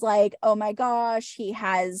TikTok was like, oh my gosh, he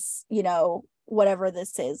has, you know, whatever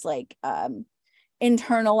this is, like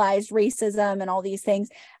internalized racism and all these things.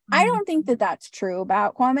 I don't think that that's true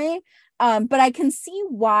about Kwame, but I can see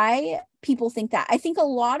why people think that. I think a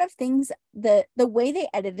lot of things, the way they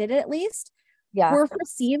edited it, at least, were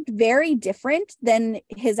perceived very different than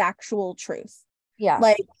his actual truth.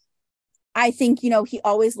 Like, I think, you know, he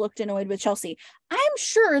always looked annoyed with Chelsea. I'm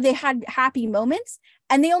sure they had happy moments,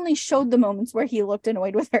 and they only showed the moments where he looked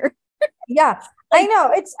annoyed with her. I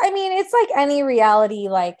know. It's like any reality,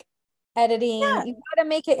 like, editing. You got to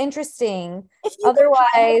make it interesting.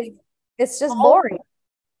 Otherwise, it's just boring.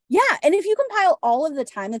 And if you compile all of the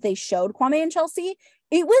time that they showed Kwame and Chelsea,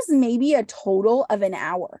 it was maybe a total of an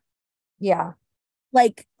hour.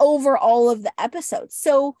 Like, over all of the episodes.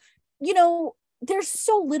 So, you know, there's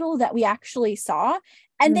so little that we actually saw,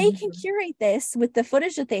 and they can curate this with the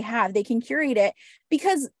footage that they have. They can curate it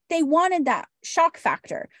because they wanted that shock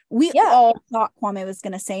factor. We all thought Kwame was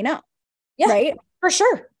going to say no. Right? For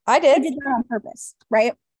sure. I did. They did that on purpose.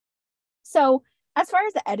 Right? So as far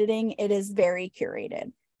as the editing, it is very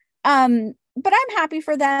curated. But I'm happy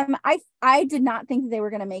for them. I did not think that they were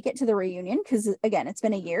going to make it to the reunion because, again, it's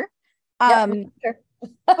been a year. But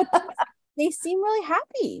they seem really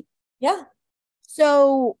happy.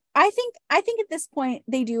 So I think at this point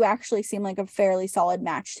they do actually seem like a fairly solid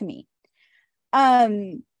match to me.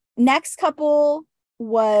 Next couple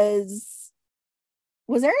was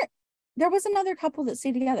there was another couple that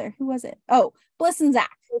stayed together. Who was it? Oh, Bliss and Zach.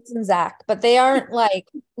 But they aren't like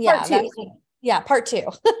part 2.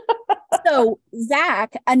 So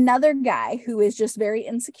Zach, another guy who is just very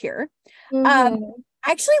insecure. I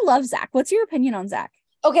actually love Zach. What's your opinion on Zach?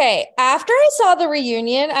 Okay, after I saw the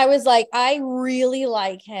reunion, I was like, I really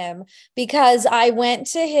like him because I went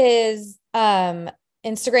to his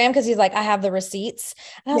Instagram because he's like, I have the receipts.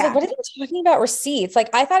 And I was like, what are they talking about receipts?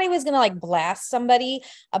 Like, I thought he was gonna like blast somebody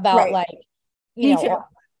about like, you know,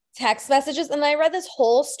 text messages. And I read this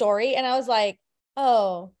whole story and I was like,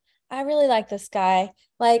 oh, I really like this guy.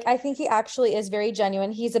 Like, I think he actually is very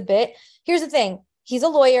genuine. Here's the thing. He's a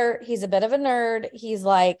lawyer. He's a bit of a nerd. He's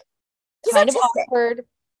like, kind of awkward.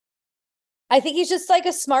 I think he's just like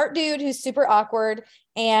a smart dude who's super awkward,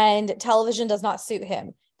 and television does not suit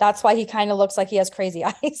him. That's why he kind of looks like he has crazy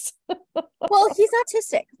eyes. Well, he's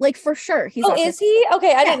autistic, like, for sure. He's autistic. Is he?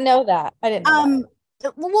 Okay, I didn't know that.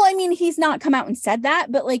 Well, I mean, he's not come out and said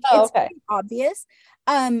that, but like, it's pretty obvious.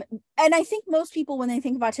 And I think most people, when they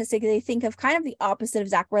think of autistic, they think of kind of the opposite of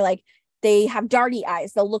Zach, where like they have darty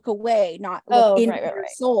eyes, they'll look away, not look into their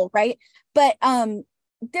soul, right? But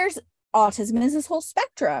there's autism is this whole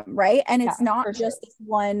spectrum, right? And it's not just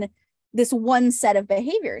this one set of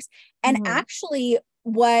behaviors. And actually,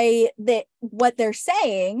 what they're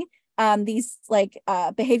saying, these like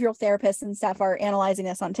behavioral therapists and stuff are analyzing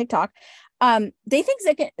this on TikTok. They think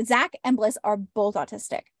Zach and Bliss are both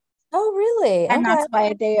autistic. Oh, really? And that's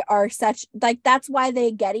why they are such, like, that's why they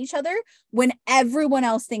get each other when everyone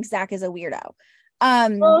else thinks Zach is a weirdo.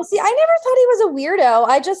 Well, see, I never thought he was a weirdo.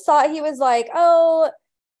 I just thought he was like, oh,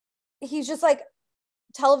 he's just like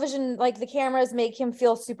television, like the cameras make him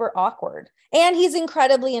feel super awkward. And he's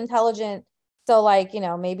incredibly intelligent. So like, you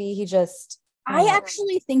know, maybe he just... I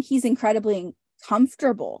actually think he's incredibly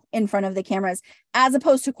comfortable in front of the cameras as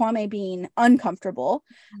opposed to Kwame being uncomfortable.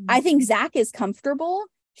 I think Zach is comfortable.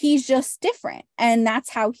 He's just different. And that's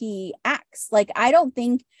how he acts. Like, I don't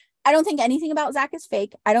think anything about Zach is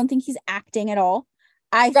fake. I don't think he's acting at all.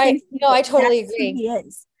 I totally agree. He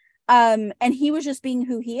is. And he was just being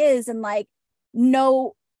who he is. And like,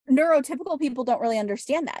 no neurotypical people don't really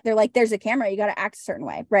understand that. They're like, there's a camera, you got to act a certain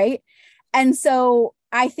way. Right. And so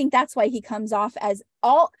I think that's why he comes off as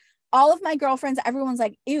all of my girlfriends, everyone's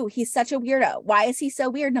like, ew, he's such a weirdo. Why is he so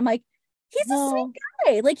weird? And I'm like, he's a sweet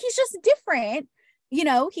guy. Like, he's just different. You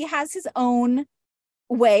know, he has his own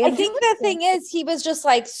way. I think the thing is, he was just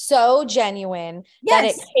like so genuine that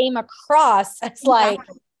it came across as like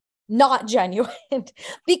not genuine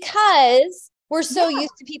because we're so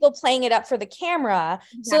used to people playing it up for the camera.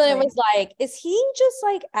 Exactly. So then it was like, is he just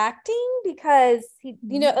like acting because he,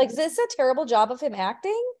 you know, like, is this a terrible job of him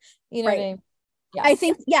acting? You know what I mean? Yeah. I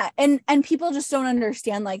think, and people just don't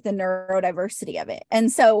understand like the neurodiversity of it. And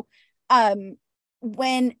so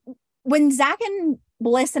when Zach and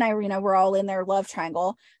Bliss and Irina were all in their love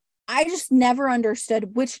triangle, I just never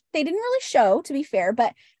understood, which they didn't really show, to be fair,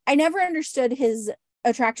 but I never understood his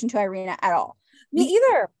attraction to Irina at all. Me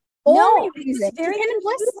either. No, reason, very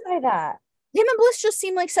confused by that. Him and Bliss just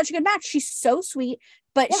seemed like such a good match. She's so sweet,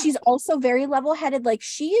 but she's also very level-headed. Like,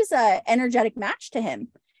 she is a energetic match to him.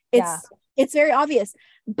 It's very obvious,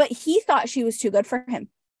 but he thought she was too good for him.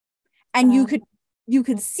 And you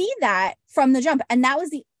could see that from the jump. And that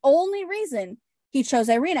was the only reason he chose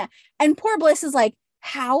Irina. And poor Bliss is like,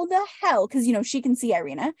 how the hell? Because, you know, she can see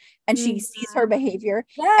Irina and she sees her behavior.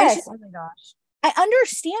 Yes. Oh my gosh. I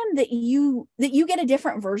understand that you get a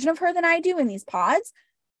different version of her than I do in these pods,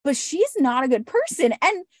 but she's not a good person.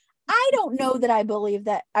 And I don't know that I believe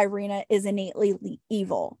that Irina is innately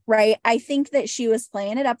evil, right? I think that she was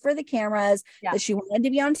playing it up for the cameras, that she wanted to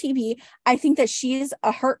be on TV. I think that she's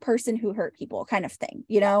a hurt person who hurt people kind of thing,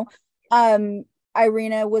 you know?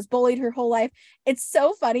 Irina was bullied her whole life. It's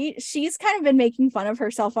so funny. She's kind of been making fun of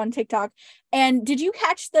herself on TikTok. And did you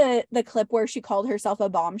catch the clip where she called herself a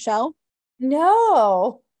bombshell?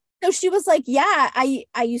 No. So she was like, I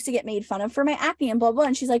used to get made fun of for my acne and blah, blah.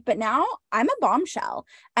 And she's like, but now I'm a bombshell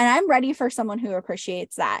and I'm ready for someone who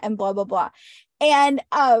appreciates that and blah, blah, blah. And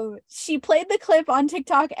she played the clip on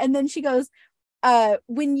TikTok and then she goes,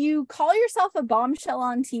 when you call yourself a bombshell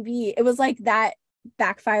on TV, it was like that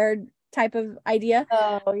backfired type of idea.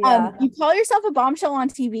 Oh, yeah. You call yourself a bombshell on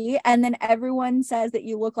TV and then everyone says that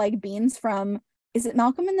you look like Beans from, is it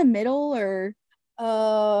Malcolm in the Middle or?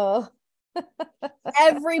 Oh.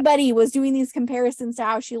 Everybody was doing these comparisons to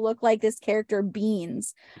how she looked like this character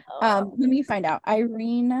Beans. Let me find out.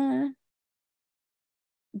 Irina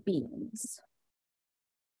Beans.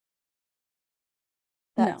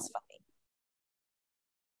 That's funny.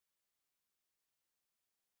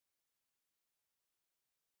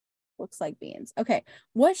 Looks like Beans. Okay,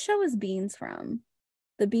 what show is Beans from?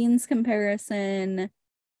 The Beans comparison.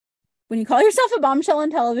 When you call yourself a bombshell on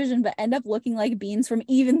television, but end up looking like Beans from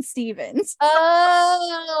Even Stevens.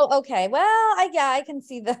 Oh, okay. Well, I can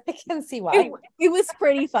see that. I can see why. It was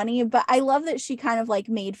pretty funny, but I love that she kind of like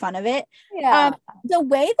made fun of it. Yeah. The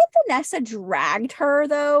way that Vanessa dragged her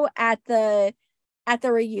though at the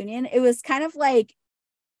reunion, it was kind of like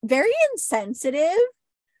very insensitive.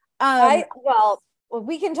 Well,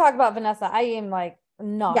 we can talk about Vanessa. I am like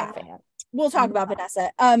not a fan. We'll talk about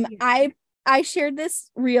Vanessa. I shared this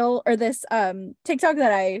reel or this TikTok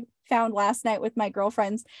that I found last night with my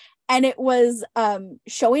girlfriends, and it was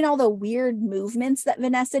showing all the weird movements that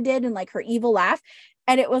Vanessa did and like her evil laugh,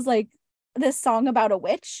 and it was like this song about a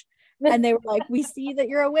witch, and they were like, we see that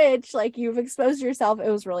you're a witch, like you've exposed yourself. It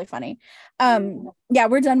was really funny.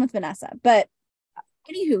 We're done with Vanessa, but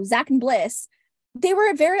anywho, Zach and Bliss, they were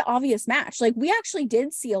a very obvious match. Like, we actually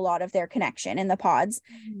did see a lot of their connection in the pods.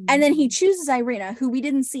 And then he chooses Irina, who we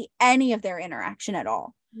didn't see any of their interaction at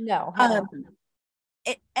all. No.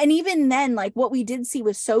 And even then, like, what we did see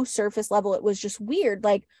was so surface level. It was just weird.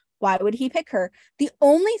 Like, why would he pick her? The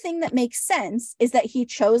only thing that makes sense is that he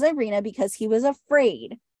chose Irina because he was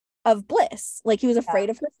afraid of Bliss. Like, he was afraid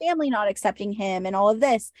of her family not accepting him and all of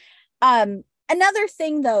this. Another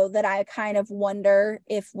thing, though, that I kind of wonder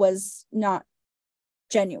if was not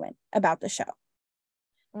genuine about the show,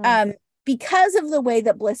 because of the way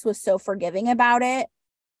that Bliss was so forgiving about it,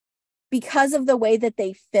 because of the way that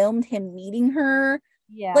they filmed him meeting her,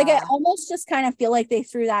 like I almost just kind of feel like they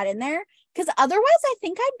threw that in there, because otherwise I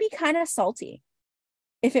think I'd be kind of salty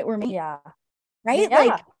if it were me. Like,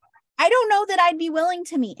 I don't know that I'd be willing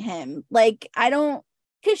to meet him. Like, I don't,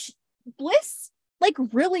 because Bliss like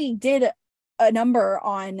really did a number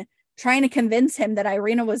on trying to convince him that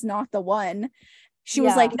Irina was not the one. She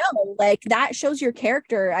was like, no, like, that shows your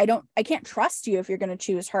character. I can't trust you if you're going to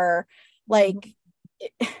choose her. Like,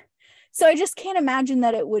 so I just can't imagine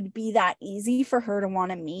that it would be that easy for her to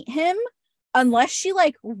want to meet him unless she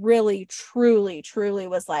like really, truly, truly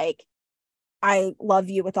was like, I love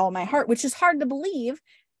you with all my heart, which is hard to believe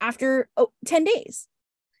after 10 days.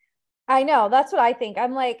 I know. That's what I think.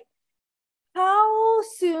 I'm like, how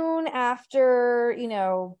soon after,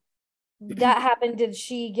 that happened did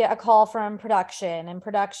she get a call from production, and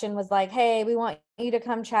production was like, hey, we want you to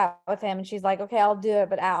come chat with him, and she's like, okay, I'll do it,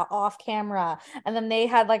 but off camera. And then they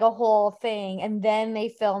had like a whole thing, and then they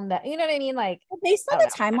filmed that, you know what I mean? Like, based on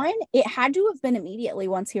the timeline, it had to have been immediately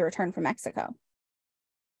once he returned from Mexico.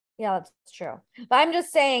 Yeah, that's true. But I'm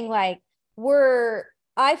just saying, like,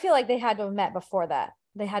 I feel like they had to have met before that.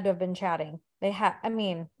 They had to have been chatting. I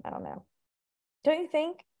don't know. Don't you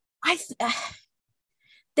think?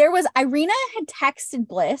 There was, Irina had texted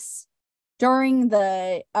Bliss during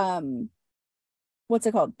the what's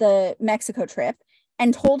it called, the Mexico trip,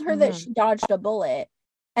 and told her that she dodged a bullet,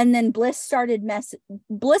 and then Bliss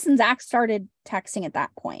and Zach started texting at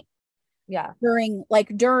that point. Yeah, during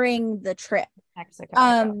the trip.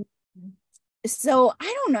 Mexico. So I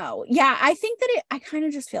don't know. Yeah, I think that I kind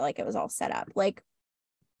of just feel like it was all set up. Like,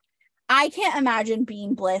 I can't imagine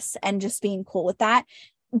being Bliss and just being cool with that.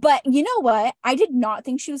 But you know what? I did not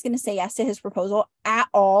think she was going to say yes to his proposal at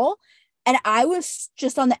all. And I was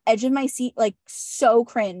just on the edge of my seat, like, so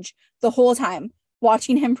cringe the whole time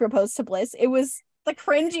watching him propose to Bliss. It was the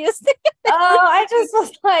cringiest thing. Oh, I just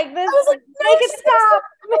was like, this. I was like, make it stop.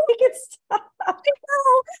 Make it stop. I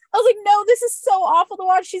was like, no, this is so awful to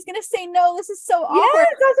watch. She's going to say no. This is so awkward. Yes,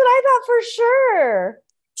 that's what I thought for sure.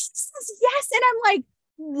 She says yes. And I'm like,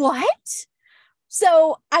 what?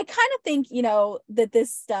 So I kind of think, that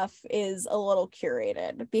this stuff is a little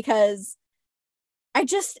curated, because I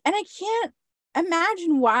can't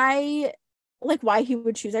imagine why he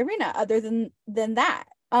would choose Irina other than that.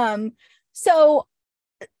 So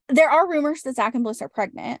there are rumors that Zach and Bliss are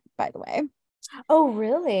pregnant, by the way. Oh,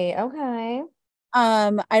 really? Okay.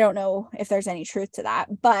 I don't know if there's any truth to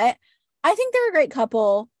that, but I think they're a great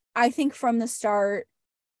couple. I think from the start,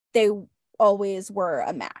 they always were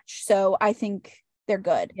a match. So I think they're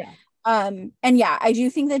good. Yeah. And yeah, I do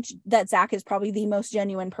think that Zach is probably the most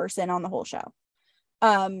genuine person on the whole show.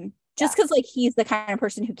 Just because like he's the kind of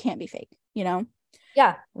person who can't be fake,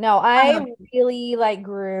 Yeah, no, I really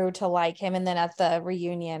grew to like him. And then at the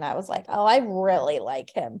reunion, I was like, oh, I really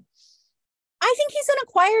like him. I think he's an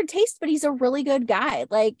acquired taste, but he's a really good guy.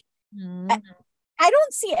 Like, I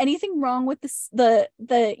don't see anything wrong with this, the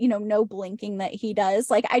no blinking that he does.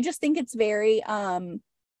 Like, I just think it's very,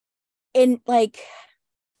 in like,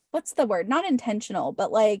 what's the word? Not intentional,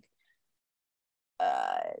 but like,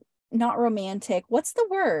 not romantic. What's the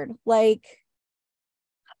word? Like,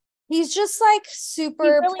 he's just like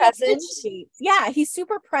super really present. Yeah, he's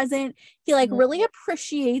super present. He really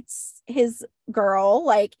appreciates his girl.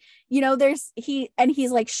 Like,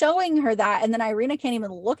 he's like showing her that, and then Irina can't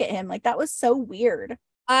even look at him. Like, that was so weird.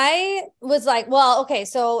 I was like, well, okay,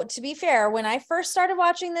 so to be fair, when I first started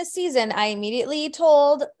watching this season, I immediately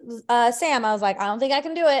told Sam, I was like, I don't think I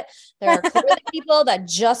can do it. There are clearly people that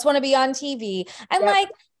just want to be on TV. And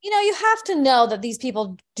you have to know that these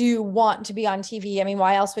people do want to be on TV. I mean,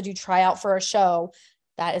 why else would you try out for a show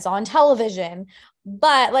that is on television?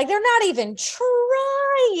 But they're not even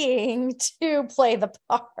trying to play the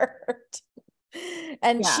part.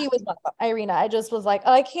 And she was Irina. I just was like,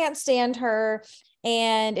 oh, I can't stand her.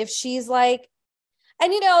 And if she's like,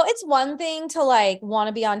 and it's one thing to want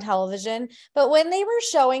to be on television, but when they were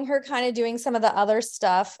showing her kind of doing some of the other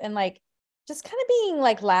stuff and just kind of being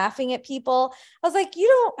laughing at people, I was like, you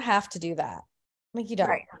don't have to do that. You don't.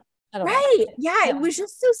 Right. Yeah, it was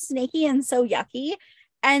just so snaky and so yucky.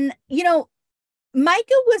 And,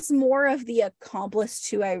 Micah was more of the accomplice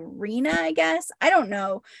to Irina, I guess. I don't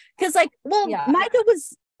know. Because Micah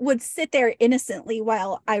would sit there innocently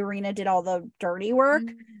while Irina did all the dirty work.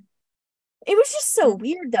 It was just so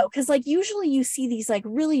weird though, because usually you see these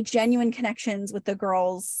really genuine connections with the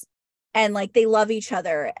girls, and they love each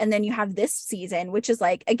other, and then you have this season, which is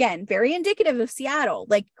again very indicative of Seattle,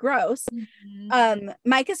 gross.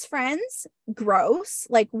 Micah's friends, gross,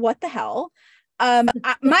 what the hell.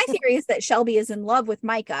 My theory is that Shelby is in love with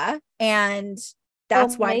Micah, and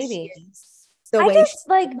that's why she is the way just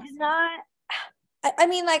not. I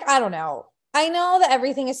mean, I don't know. I know that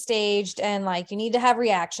everything is staged and you need to have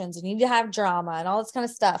reactions, you need to have drama and all this kind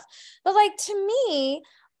of stuff. But to me,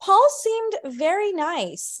 Paul seemed very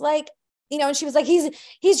nice. And she was like, he's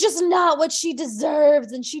just not what she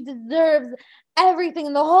deserves, and she deserves everything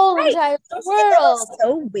in the whole entire world.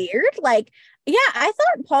 So weird. Yeah, I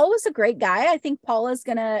thought Paul was a great guy. I think Paul is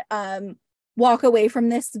gonna walk away from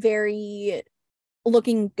this very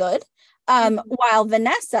looking good. While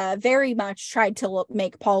Vanessa very much tried to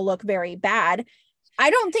make Paul look very bad. I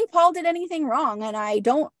don't think Paul did anything wrong, and I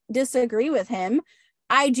don't disagree with him.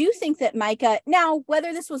 I do think that Micah, now,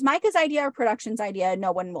 whether this was Micah's idea or production's idea,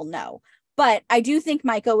 no one will know. But I do think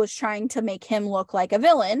Micah was trying to make him look like a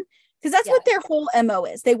villain, because that's what their whole MO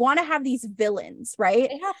is. They want to have these villains, right?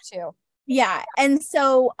 They have to. Yeah. And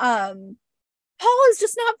so Paul is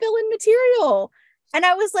just not villain material. And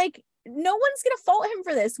I was like, no one's going to fault him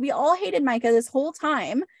for this. We all hated Micah this whole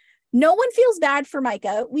time. No one feels bad for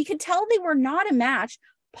Micah. We could tell they were not a match.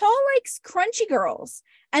 Paul likes crunchy girls.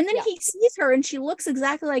 And then he sees her and she looks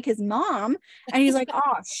exactly like his mom. And he's like,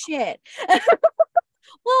 oh, shit.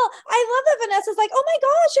 Well, I love that Vanessa's like, oh my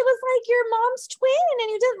gosh, it was like your mom's twin and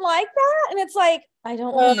you didn't like that. And it's like, I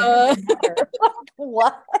don't remember. Like,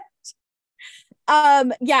 what?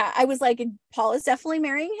 Yeah, I was like, Paul is definitely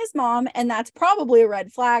marrying his mom, and that's probably a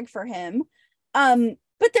red flag for him.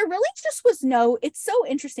 But there really just was no, it's so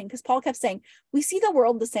interesting because Paul kept saying, we see the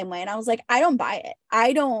world the same way. And I was like, I don't buy it.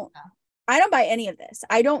 I don't buy any of this.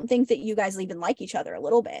 I don't think that you guys even like each other a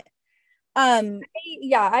little bit.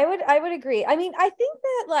 Yeah, I would agree. I mean, I think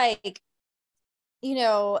that, like, you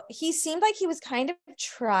know, he seemed like he was kind of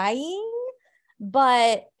trying,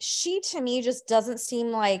 but she to me just doesn't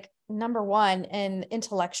seem like, number one, an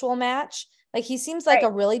intellectual match. Like, he seems like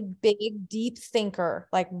a really big, deep thinker,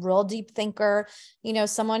 like real deep thinker, you know,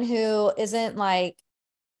 someone who isn't like,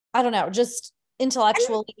 I don't know, just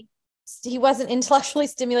intellectually, he wasn't intellectually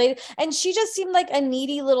stimulated. And she just seemed like a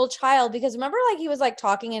needy little child, because remember, like, he was like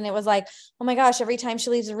talking and it was like, oh my gosh, every time she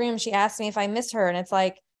leaves the room, she asks me if I miss her. And it's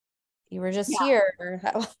like, you were just here.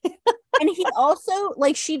 And he also,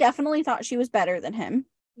 like, she definitely thought she was better than him.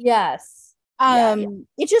 Yes.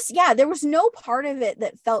 It just, there was no part of it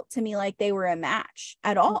that felt to me like they were a match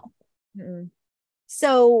at all. Mm-hmm.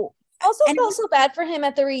 So also felt so bad for him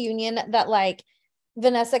at the reunion that, like,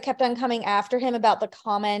 Vanessa kept on coming after him about the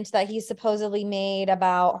comment that he supposedly made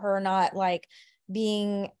about her not, like,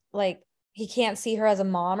 being like, he can't see her as a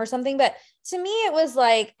mom or something. But to me, it was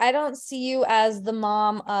like, I don't see you as the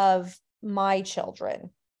mom of my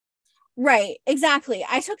children. Right, exactly.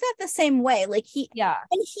 I took that the same way. Like,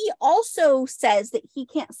 and he also says that he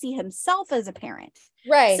can't see himself as a parent.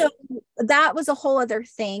 Right. So that was a whole other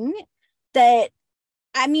thing that,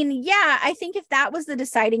 I mean, I think if that was the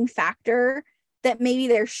deciding factor, that maybe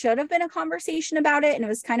there should have been a conversation about it. And it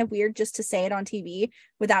was kind of weird just to say it on TV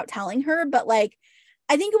without telling her. But, like,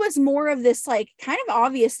 I think it was more of this, like, kind of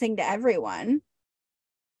obvious thing to everyone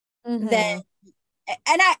that.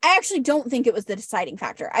 And I actually don't think it was the deciding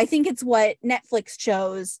factor. I think it's what Netflix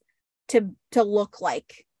chose to look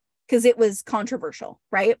like, because it was controversial,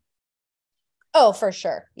 right? Oh, for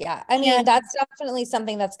sure. Yeah. I mean, that's definitely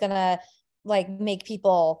something that's going to, like, make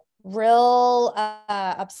people real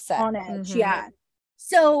upset. On edge. Yeah.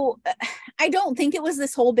 So I don't think it was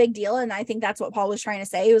this whole big deal. And I think that's what Paul was trying to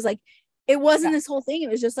say. It was like, it wasn't this whole thing. It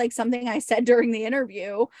was just like something I said during the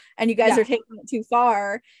interview, and you guys are taking it too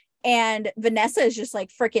far. And Vanessa is just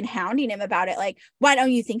like freaking hounding him about it. Like, why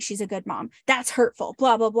don't you think she's a good mom? That's hurtful,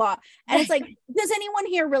 blah, blah, blah. And it's like, does anyone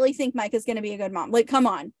here really think Micah's going to be a good mom? Like, come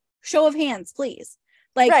on, show of hands, please.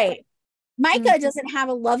 Like, Micah doesn't have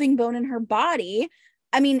a loving bone in her body.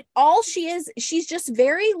 I mean, all she is, she's just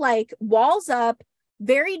very, like, walls up,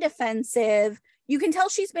 very defensive. You can tell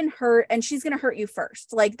she's been hurt and she's going to hurt you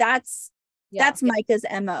first. Like, that's Micah's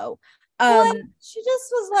MO. She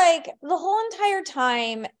just was like, the whole entire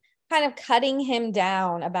time, kind of cutting him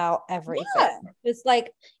down about everything. It's like,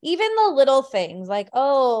 even the little things, like,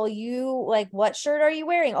 oh, you, like, what shirt are you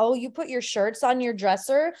wearing? Oh, you put your shirts on your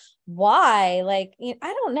dresser. Why? Like, you know,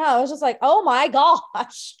 I don't know. It's just like, oh my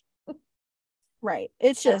gosh. Right.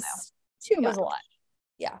 It's just too much. It was a lot.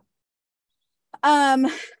 Yeah.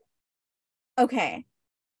 Okay.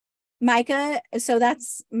 Micah. So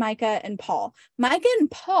that's Micah and Paul. Micah and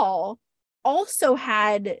Paul also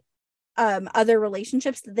had other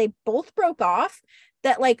relationships that they both broke off,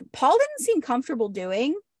 that, like, Paul didn't seem comfortable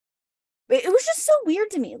doing. It was just so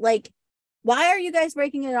weird to me. Like, why are you guys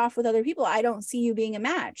breaking it off with other people? I don't see you being a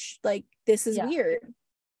match. Like, this is weird.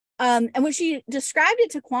 And what she described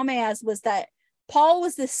it to Kwame as was that Paul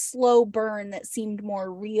was this slow burn that seemed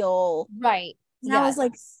more real. Right. And I was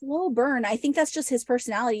like, slow burn. I think that's just his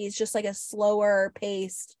personality. He's just like a slower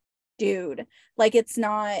paced dude. Like, it's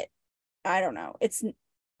not, I don't know.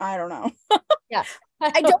 Yeah.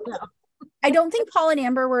 I don't think Paul and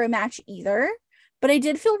Amber were a match either, but I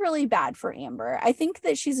did feel really bad for Amber. I think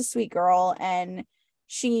that she's a sweet girl and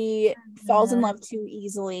she falls in love too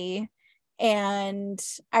easily. And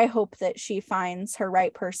I hope that she finds her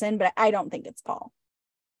right person, but I don't think it's Paul.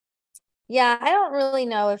 Yeah, I don't really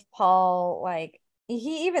know if Paul, like,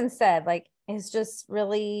 he even said, like, is just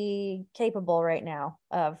really capable right now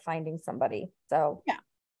of finding somebody. So yeah.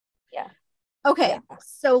 Okay.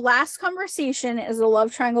 So last conversation is a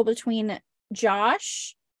love triangle between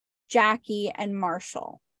Josh, Jackie, and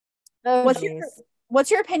Marshall. Oh,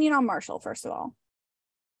 what's your opinion on Marshall, first of all?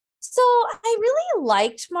 So I really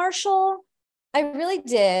liked Marshall. I really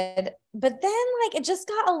did. But then like it just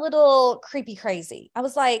got a little creepy crazy. I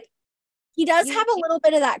was like, he does have a little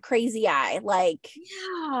bit of that crazy eye, like,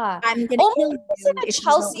 yeah, I'm gonna kill you in a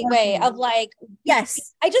Chelsea way of like,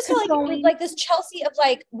 yes, I just feel like it was like this Chelsea of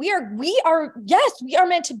like, we are yes, we are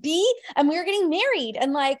meant to be, and we are getting married,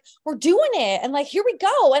 and like we're doing it, and like here we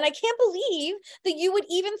go, and I can't believe that you would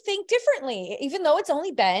even think differently, even though it's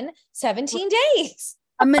only been 17 days.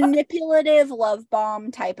 A manipulative love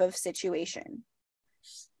bomb type of situation.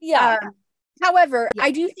 Yeah. However,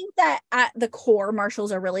 I do think that at the core,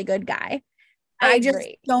 Marshall's a really good guy. I just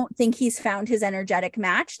don't think he's found his energetic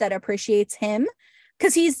match that appreciates him,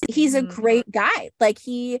 because he's a great guy. Like,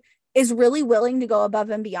 he is really willing to go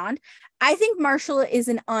above and beyond. I think Marshall is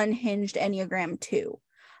an unhinged Enneagram 2.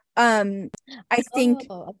 I think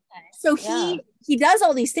so. He does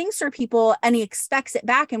all these things for people and he expects it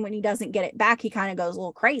back, and when he doesn't get it back, he kind of goes a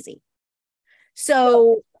little crazy.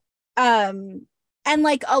 So and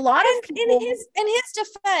like a lot of people, in his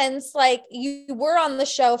defense, like, you were on the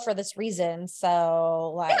show for this reason,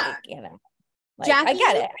 so like, you know, like, Jackie, I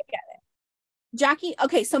get it. Jackie,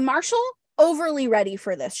 okay, so Marshall overly ready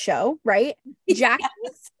for this show, right? Jackie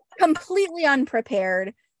completely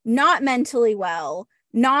unprepared, not mentally well,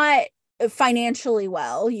 not financially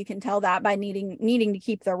well. You can tell that by needing to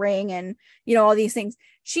keep the ring and, you know, all these things.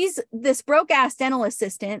 She's this broke ass dental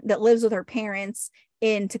assistant that lives with her parents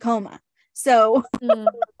in Tacoma. So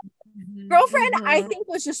girlfriend, I think,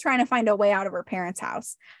 was just trying to find a way out of her parents'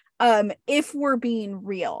 house, if we're being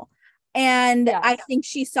real. And I think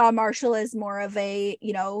she saw Marshall as more of a,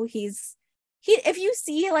 you know, he if you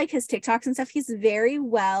see like his TikToks and stuff, he's very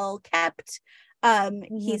well kept.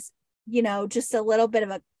 He's, you know, just a little bit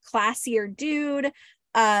of a classier dude.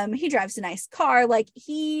 He drives a nice car. Like,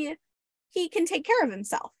 he can take care of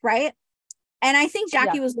himself, right? And I think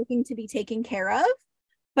Jackie was looking to be taken care of,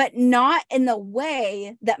 but not in the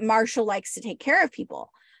way that Marshall likes to take care of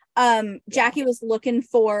people. Jackie was looking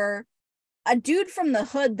for a dude from the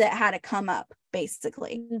hood that had to come up,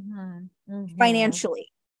 basically, financially.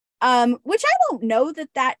 Which I don't know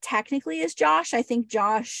that technically is Josh. I think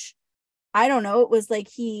Josh, I don't know, it was like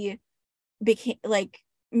he became like,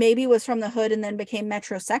 maybe was from the hood and then became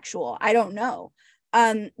metrosexual. I don't know.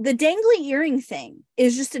 The dangly earring thing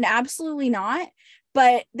is just an absolutely not.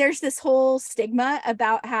 But there's this whole stigma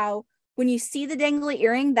about how when you see the dangly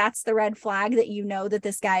earring, that's the red flag that you know that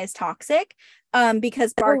this guy is toxic.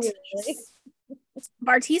 Because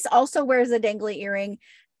Bartise also wears a dangly earring.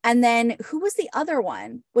 And then who was the other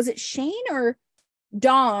one? Was it Shane or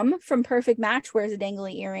Dom from Perfect Match wears a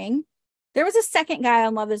dangly earring? There was a second guy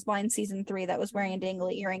on Love is Blind season 3 that was wearing a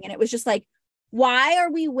dangly earring. And it was just like, why are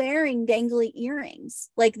we wearing dangly earrings?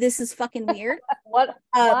 Like, this is fucking weird.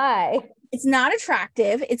 Why? It's not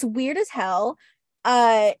attractive. It's weird as hell.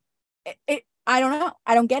 I don't know.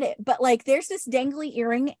 I don't get it. But like, there's this dangly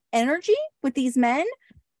earring energy with these men,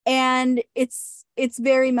 and it's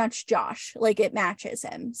very much Josh. Like, it matches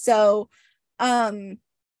him. So,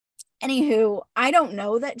 anywho, I don't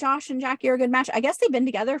know that Josh and Jackie are a good match. I guess they've been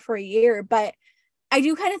together for a year, but I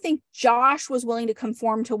do kind of think Josh was willing to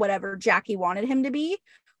conform to whatever Jackie wanted him to be,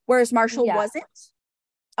 whereas Marshall wasn't.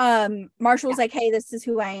 Marshall was like, hey, this is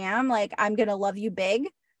who I am. Like, I'm going to love you big.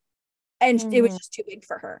 And it was just too big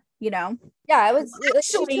for her, you know? Yeah, it was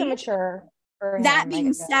actually too mature. That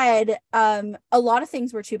being said, a lot of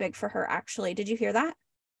things were too big for her, actually. Did you hear that?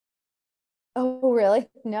 Oh, really?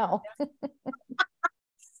 No.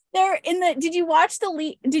 Did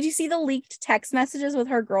you see the leaked text messages with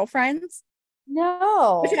her girlfriends?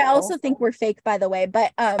 No. Which I also think were fake, by the way.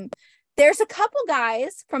 But there's a couple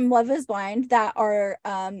guys from Love is Blind that are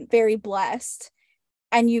very blessed,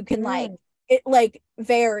 and you can like it, like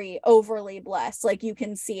very overly blessed, like you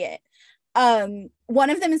can see it. One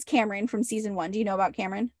of them is Cameron from season 1. Do you know about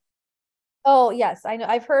Cameron? Oh, yes, I know.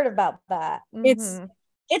 I've heard about that. It's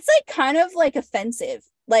like kind of like offensive.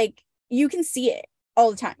 Like, you can see it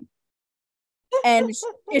all the time. And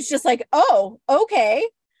it's just like, oh, okay.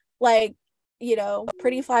 Like, you know,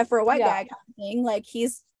 pretty fly for a white guy kind of thing. Like,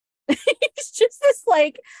 he's just this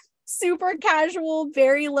like super casual,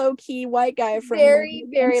 very low key white guy from very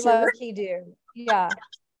low key dude. Yeah.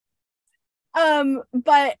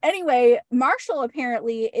 But anyway, Marshall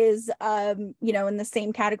apparently is you know, in the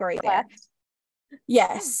same category there.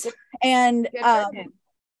 Yes. And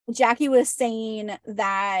Jackie was saying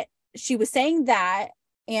that she was saying that,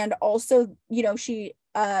 and also, you know, she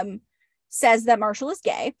says that Marshall is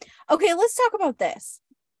gay. Okay, let's talk about this.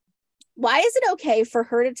 Why is it okay for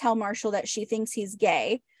her to tell Marshall that she thinks he's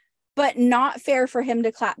gay, but not fair for him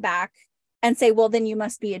to clap back and say, well, then you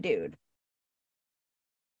must be a dude?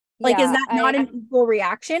 Like, is that not an equal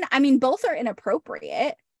reaction? I mean, both are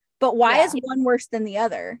inappropriate, but why is one worse than the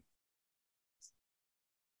other?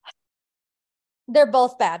 They're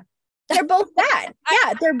both bad. They're both bad.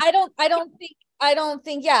 Yeah. I don't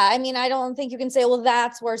think, yeah. I mean, I don't think you can say, well,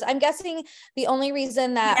 that's worse. I'm guessing the only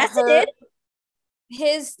reason that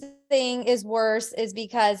his thing is worse is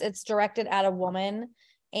because it's directed at a woman,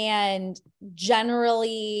 and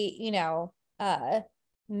generally, you know,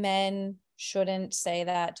 men shouldn't say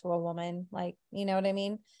that to a woman. Like, you know what I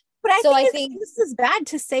mean? But I think this is bad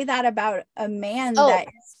to say that about a man. That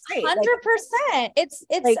is 100%. It's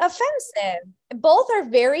like, offensive. Both are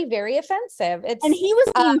very, very offensive. And he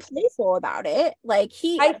was being playful about it. Like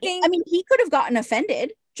he could have gotten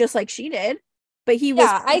offended just like she did, but he was.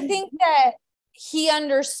 Yeah, I think that he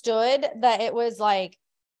understood that it was like,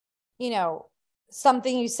 you know,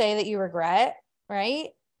 something you say that you regret, right?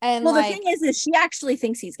 And well, the thing is she actually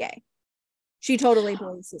thinks he's gay. She totally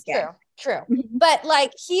believes he's gay. True. But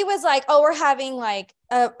like, he was like, oh, we're having like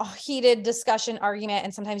a heated discussion, argument.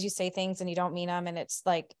 And sometimes you say things and you don't mean them. And it's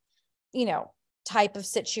like, you know, type of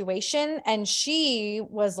situation. And she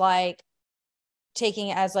was like taking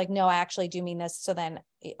it as like, no, I actually do mean this. So then,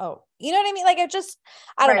 oh, you know what I mean? Like, it just,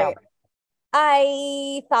 I don't know.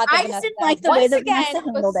 I thought that I just didn't like the way that Vanessa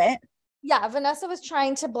handled it. Yeah. Vanessa was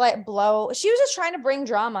trying to blow. She was just trying to bring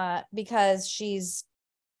drama because she's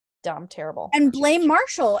dumb, terrible, and blame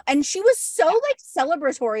Marshall. And she was so like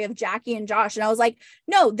celebratory of Jackie and Josh, and I was like,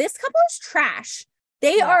 no, this couple is trash.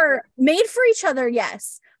 They are made for each other,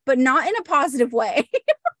 yes, but not in a positive way.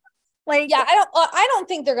 Like, yeah, I don't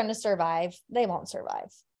think they're gonna survive. They won't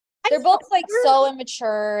survive. They're both like so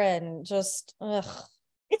immature and just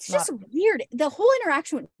it's just weird. The whole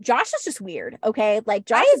interaction with Josh is just weird. Okay, like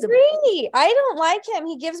Josh I agree. I don't like him.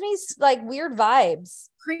 He gives me like weird vibes.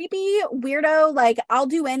 Creepy weirdo, like I'll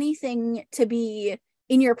do anything to be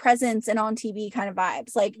in your presence and on TV kind of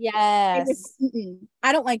vibes. Like, yes,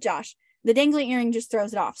 I don't like Josh. The dangling earring just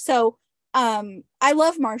throws it off. So I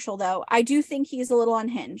love Marshall though. I do think he's a little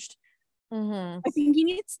unhinged. I think he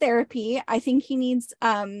needs therapy. I think he needs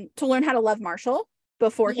to learn how to love Marshall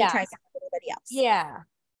before he tries to help anybody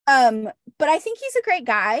else. But I think he's a great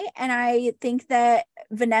guy, and I think that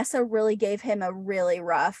Vanessa really gave him a really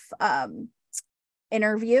rough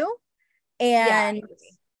interview, and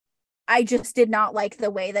I just did not like the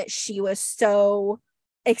way that she was so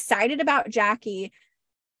excited about Jackie,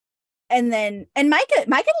 and Micah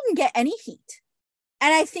didn't get any heat,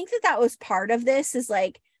 and I think that was part of this. Is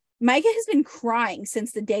like Micah has been crying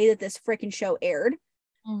since the day that this freaking show aired.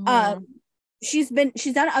 She's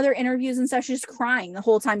done other interviews and stuff. She's just crying the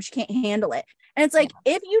whole time. She can't handle it, and it's like,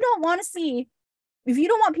 if you don't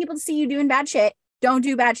want people to see you doing bad shit, don't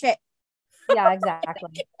do bad shit. Yeah,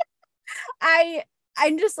 exactly.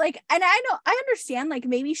 I'm just like, and I understand, like,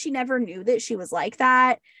 maybe she never knew that she was like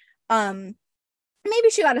that. Maybe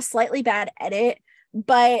she got a slightly bad edit,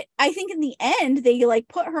 but I think in the end they like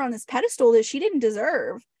put her on this pedestal that she didn't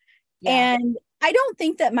deserve. And I don't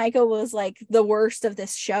think that Micah was like the worst of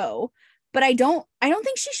this show, but I don't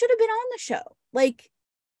think she should have been on the show. Like,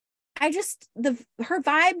 her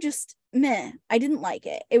vibe just meh. I didn't like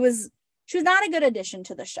it. She was not a good addition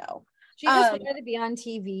to the show. She just wanted to be on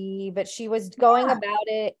TV, but she was going about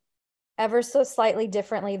it ever so slightly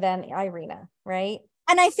differently than Irina, right?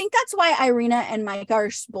 And I think that's why Irina and Micah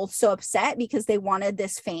are both so upset, because they wanted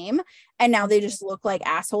this fame and now they just look like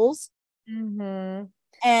assholes. And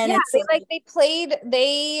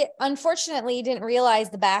they unfortunately didn't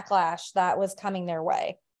realize the backlash that was coming their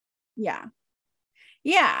way. Yeah.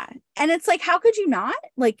 And it's like, how could you not?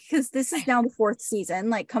 Like, because this is now the 4th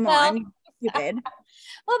season. Like, come on. Stupid.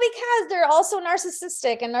 Well, because they're also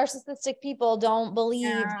narcissistic, and narcissistic people don't believe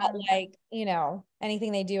that, like, you know,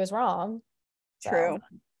 anything they do is wrong. True.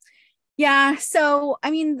 Yeah. So, I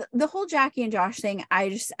mean, the whole Jackie and Josh thing,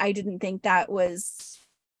 I didn't think that was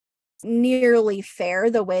nearly fair,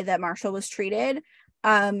 the way that Marshall was treated.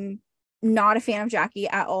 Not a fan of Jackie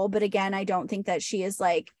at all, but again, I don't think that she is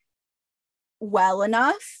like well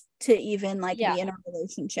enough to even like be in a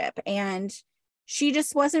relationship, and she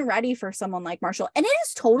just wasn't ready for someone like Marshall. And it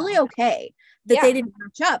is totally okay that they didn't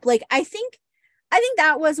match up. Like, I think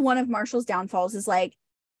that was one of Marshall's downfalls, is like,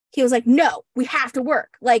 he was like, no, we have to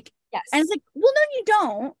work. Like, and it's like, well, no, you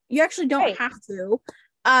don't. You actually don't have to.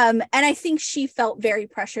 And I think she felt very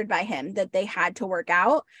pressured by him that they had to work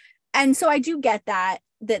out. And so I do get that.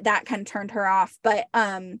 that kind of turned her off. But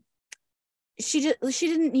she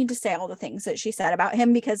didn't need to say all the things that she said about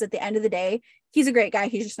him, because at the end of the day, he's a great guy.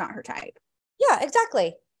 He's just not her type. Yeah,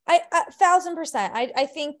 exactly. I 1000%. I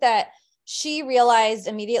think that she realized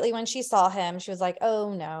immediately when she saw him, she was like,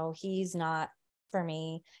 oh no, he's not for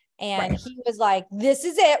me. And he was like, this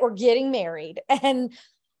is it. We're getting married. And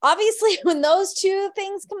obviously when those two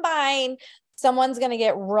things combine, someone's going to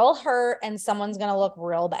get real hurt and someone's going to look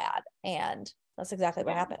real bad. And that's exactly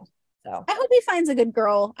what happened. So I hope he finds a good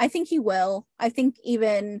girl. I think he will. I think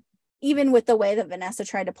even with the way that Vanessa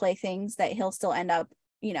tried to play things, that he'll still end up,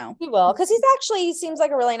 you know. he will, because he seems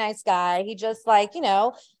like a really nice guy. He just, like, you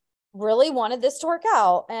know, really wanted this to work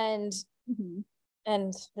out, and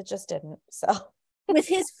and it just didn't. So with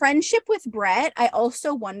his friendship with Brett, I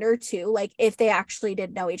also wonder too, like, if they actually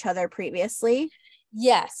did know each other previously.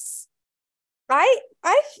 Yes. I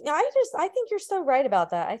think you're so right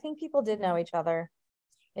about that. I think people did know each other.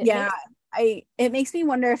 It makes me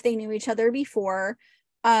wonder if they knew each other before.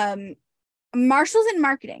 Marshall's in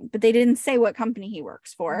marketing, but they didn't say what company he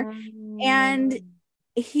works for. And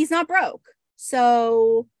he's not broke.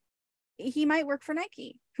 So he might work for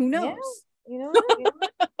Nike. Who knows? Yeah, you know,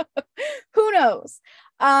 who knows?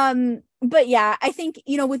 But yeah, I think,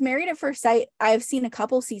 you know, with Married at First Sight, I've seen a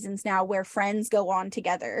couple seasons now where friends go on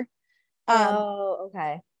together.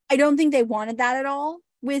 Okay. I don't think they wanted that at all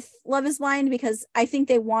with Love is Blind, because I think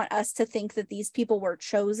they want us to think that these people were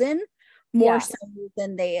chosen more so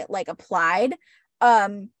than they like applied.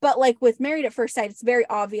 But like with Married at First Sight, it's very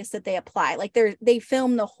obvious that they apply. Like they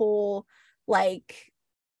film the whole like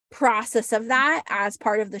process of that as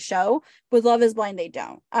part of the show. With Love is Blind, they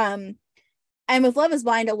don't. And with Love is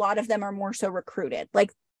Blind, a lot of them are more so recruited.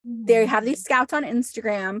 Like they have these scouts on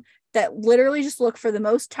Instagram that literally just look for the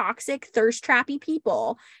most toxic, thirst trappy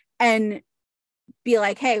people and be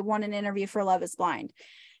like, hey, want an interview for Love is Blind.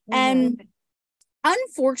 And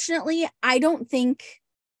unfortunately, I don't think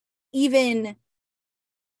even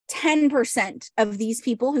 10% of these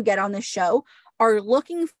people who get on this show are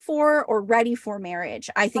looking for or ready for marriage.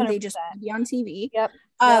 I think 100%. They just want to be on TV. Yep.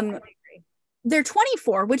 They're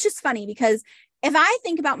 24, which is funny, because if I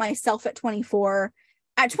think about myself at 24,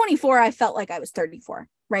 I felt like I was 34,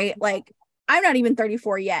 right? Like I'm not even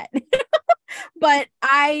 34 yet. But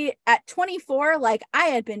at 24, like I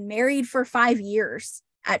had been married for 5 years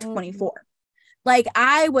at 24. Like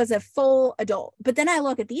I was a full adult. But then I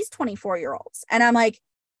look at these 24-year-olds and I'm like,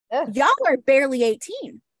 y'all are barely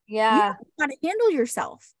 18. Yeah. You got to handle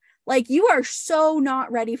yourself. Like you are so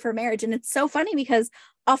not ready for marriage. And it's so funny because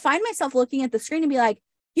I'll find myself looking at the screen and be like,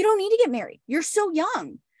 you don't need to get married. You're so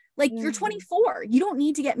young. Like you're 24. You don't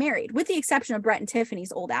need to get married, with the exception of Brett and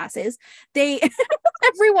Tiffany's old asses.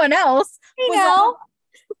 Everyone else.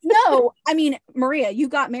 No, I mean, Maria, you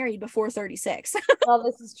got married before 36. Well,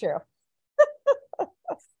 this is true.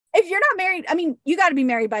 If you're not married, I mean, you got to be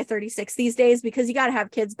married by 36 these days, because you got to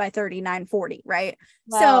have kids by 39, 40, right?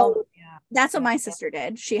 Well, so that's what my sister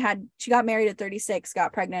did. She got married at 36,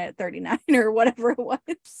 got pregnant at 39 or whatever it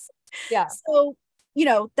was. Yeah. So, you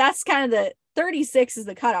know, that's kind of the 36 is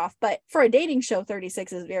the cutoff, but for a dating show,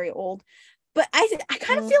 36 is very old. But I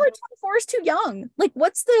kind of feel like 24 is too young. Like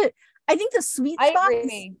I think the sweet spot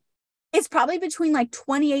is probably between like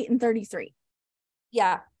 28 and 33.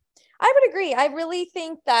 Yeah. I would agree. I really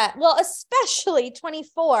think that, well, especially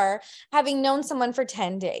 24, having known someone for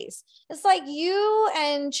 10 days. It's like you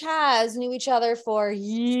and Chaz knew each other for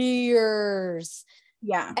years.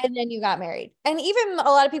 Yeah. And then you got married. And even a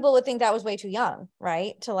lot of people would think that was way too young,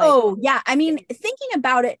 right? To like, oh, yeah. I mean, thinking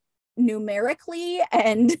about it numerically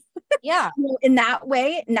and in that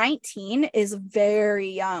way, 19 is very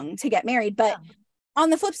young to get married. But on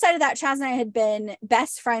the flip side of that, Chaz and I had been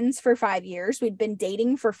best friends for 5 years. We'd been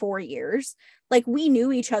dating for 4 years. Like we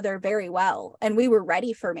knew each other very well and we were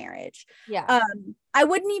ready for marriage. Yeah. I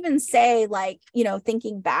wouldn't even say, like, you know,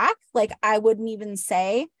 thinking back, like I wouldn't even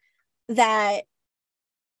say that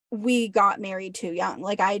we got married too young.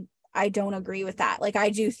 Like I don't agree with that. Like I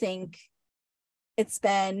do think it's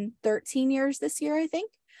been 13 years this year, I think.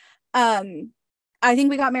 I think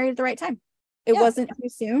we got married at the right time. It wasn't too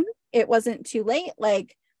soon. It wasn't too late.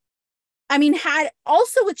 Like, I mean,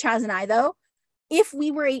 also with Chaz and I, though, if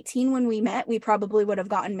we were 18 when we met, we probably would have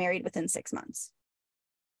gotten married within 6 months.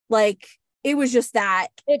 Like, it was just that.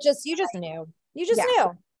 You just knew. You just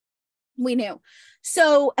knew. We knew.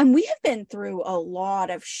 So, and we have been through a lot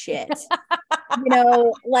of shit, you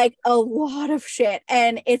know, like a lot of shit.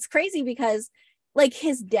 And it's crazy because like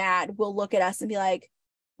his dad will look at us and be like,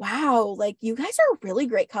 wow, like you guys are a really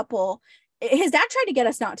great couple. his dad tried to get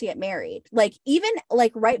us not to get married. Like, even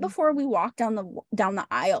like right before we walked down the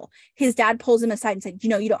aisle, his dad pulls him aside and said, you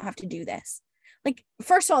don't have to do this. Like,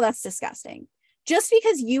 first of all, that's disgusting. Just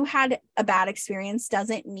because you had a bad experience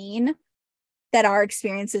doesn't mean that our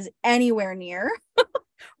experience is anywhere near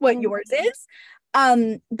what yours is.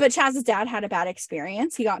 But Chaz's dad had a bad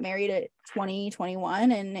experience. He got married at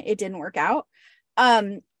 21 and it didn't work out.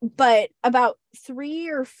 But about 3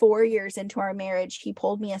 or 4 years into our marriage, he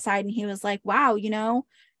pulled me aside and he was like, wow, you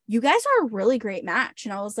guys are a really great match.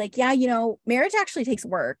 And I was like, yeah, marriage actually takes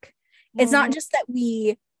work. It's not just that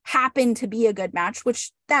we happen to be a good match,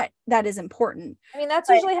 which that is important. I mean, that's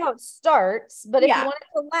usually how it starts, but if you want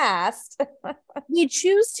it to last, we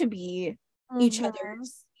choose to be each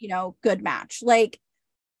other's, good match. Like,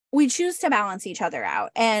 we choose to balance each other out.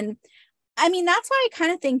 And I mean, that's why I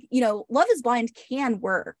kind of think, Love is Blind can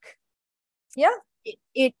work. Yeah.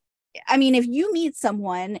 I mean, if you meet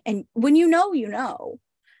someone and when you know.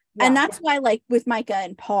 Yeah. And that's why, like, with Micah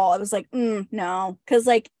and Paul, I was like, no. Because,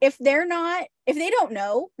 like, if they don't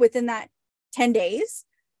know within that 10 days,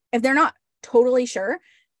 if they're not totally sure,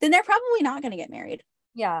 then they're probably not going to get married.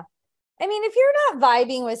 Yeah. I mean, if you're not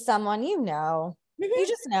vibing with someone, you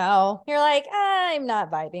just know. You're like, I'm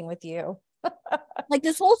not vibing with you. Like,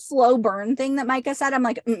 this whole slow burn thing that Micah said, I'm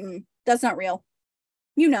like, that's not real.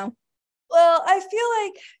 Well, I feel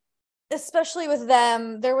like, especially with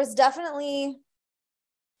them, there was definitely,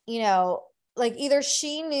 like, either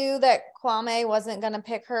she knew that Kwame wasn't going to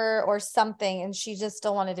pick her or something, and she just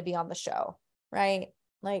still wanted to be on the show. Right.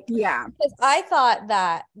 Like, yeah, because I thought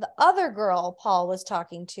that the other girl Paul was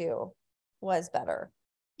talking to was better.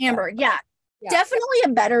 Amber. Yeah. Definitely a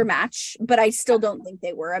better match, but I still don't think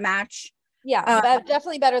they were a match. Yeah,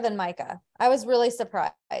 definitely better than Micah. I was really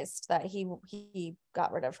surprised that he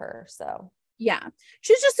got rid of her. So yeah,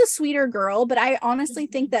 she's just a sweeter girl, but I honestly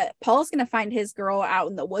think that Paul's gonna find his girl out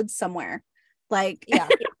in the woods somewhere. Like, yeah,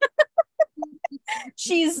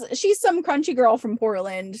 she's some crunchy girl from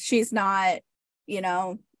Portland. She's not,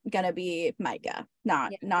 gonna be Micah.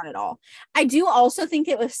 Not at all. I do also think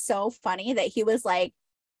it was so funny that he was like,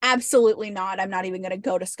 absolutely not. I'm not even gonna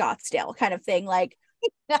go to Scottsdale, kind of thing. Like,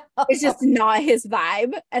 it's just not his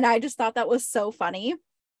vibe. And I just thought that was so funny,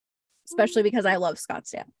 especially because I love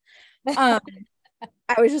Scottsdale. I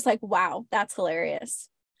was just like, wow, that's hilarious.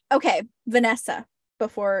 Okay, Vanessa,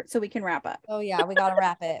 so we can wrap up. Oh yeah, we gotta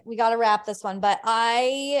wrap it. We gotta wrap this one. But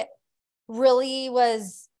I really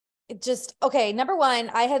was just, okay, number one,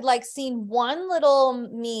 I had like seen one little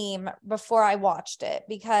meme before I watched it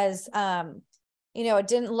because it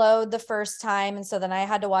didn't load the first time, and so then I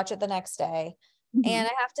had to watch it the next day. And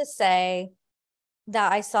I have to say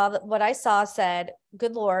that I saw that what I saw said,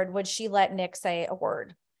 good Lord, would she let Nick say a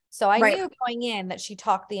word? So I knew going in that she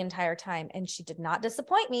talked the entire time, and she did not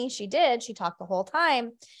disappoint me. She did. She talked the whole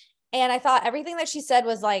time. And I thought everything that she said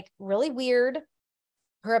was like really weird.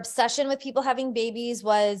 Her obsession with people having babies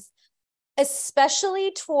was,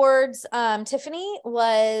 especially towards Tiffany,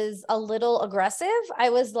 was a little aggressive. I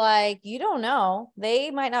was like, you don't know,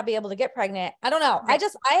 they might not be able to get pregnant. I don't know. I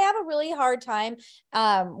have a really hard time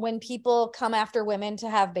when people come after women to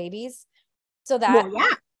have babies. So that, yeah.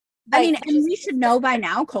 Like, I mean, and we should know by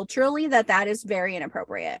now culturally that is very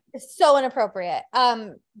inappropriate. It's so inappropriate.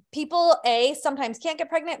 People, A, sometimes can't get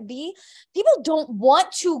pregnant. B, people don't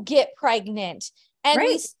want to get pregnant. And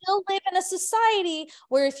we still live in a society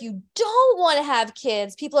where if you don't want to have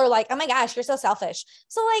kids, people are like, oh my gosh, you're so selfish.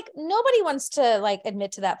 So like, nobody wants to like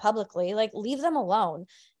admit to that publicly. Like, leave them alone,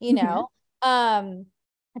 It's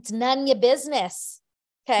none of your business.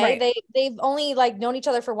 Okay. They've only like known each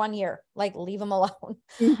other for 1 year. Like, leave them alone.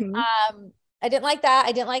 I didn't like that.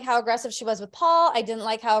 I didn't like how aggressive she was with Paul. I didn't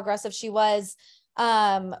like how aggressive she was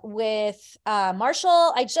with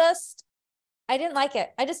Marshall. I didn't like it.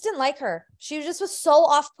 I just didn't like her. She just was so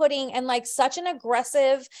off-putting and like such an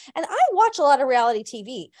aggressive. And I watch a lot of reality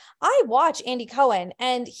TV. I watch Andy Cohen,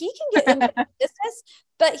 and he can get into the business,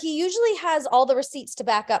 but he usually has all the receipts to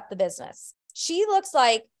back up the business. She looks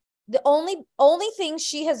like the only thing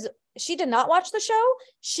she did not watch the show.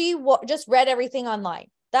 She just read everything online.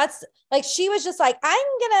 That's like, she was just like, I'm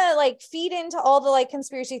gonna like feed into all the like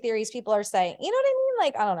conspiracy theories people are saying. You know what I mean?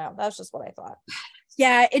 Like, I don't know. That's just what I thought.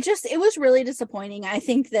 Yeah, it was really disappointing. I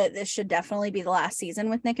think that this should definitely be the last season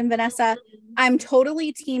with Nick and Vanessa. I'm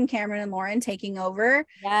totally team Cameron and Lauren taking over.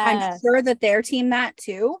 Yes. I'm sure that they're team that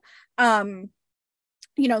too.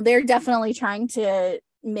 They're definitely trying to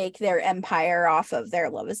make their empire off of their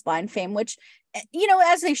Love is Blind fame, which,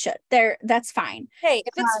 as they should. That's fine. Hey,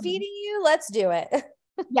 if it's feeding you, let's do it.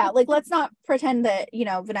 Yeah, like, let's not pretend that,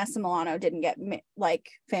 Vanessa Milano didn't get like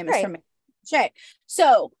famous from it. Okay.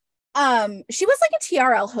 So She was like a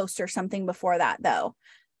TRL host or something before that though.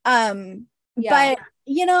 Yeah. But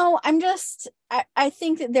you know, I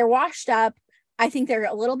think that they're washed up. I think they're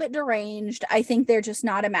a little bit deranged. I think they're just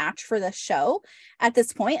not a match for the show at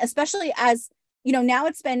this point, especially as, you know, now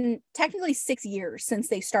it's been technically 6 years since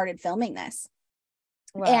they started filming this.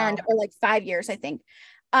 Wow. And or like 5 years, I think.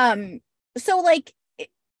 So like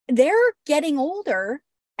they're getting older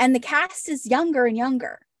and the cast is younger and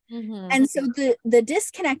younger. Mm-hmm. And so the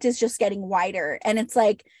disconnect is just getting wider. And it's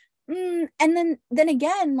like, and then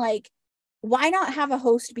again, like, why not have a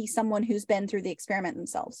host be someone who's been through the experiment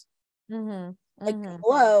themselves? Mm-hmm. Like,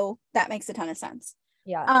 hello, that makes a ton of sense.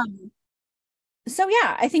 Yeah. So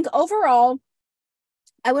yeah, I think overall,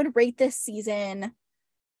 I would rate this season.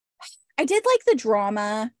 I did like the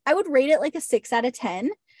drama. I would rate it like a 6 out of 10.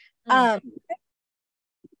 I'm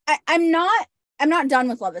not done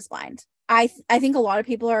with Love is Blind. I think a lot of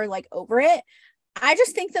people are like over it. I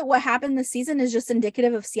just think that what happened this season is just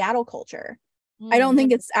indicative of Seattle culture. I don't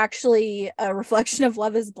think it's actually a reflection of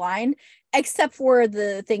Love is Blind, except for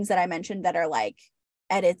the things that I mentioned that are like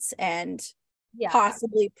edits and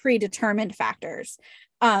possibly predetermined factors.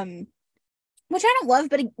 Which I don't love,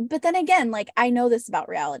 but then again, like, I know this about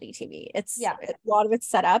reality TV. It's a lot of it's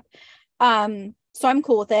set up. So I'm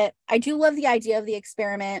cool with it. I do love the idea of the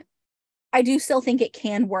experiment. I do still think it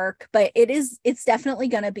can work, but it's definitely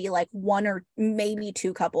going to be like 1 or maybe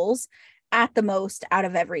 2 couples at the most out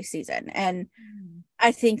of every season. And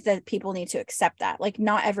I think that people need to accept that. Like,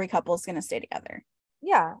 not every couple is going to stay together.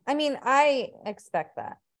 Yeah. I mean, I expect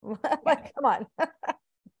that. Like, come on.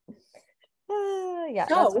 Yeah.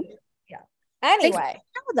 So, anyway,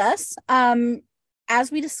 with us, as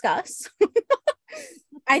we discuss,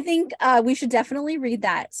 I think we should definitely read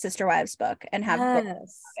that Sister Wives book and have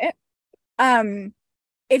it.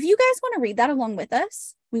 If you guys want to read that along with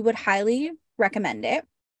us, we would highly recommend it.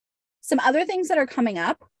 Some other things that are coming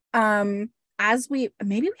up, as we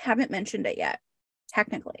haven't mentioned it yet,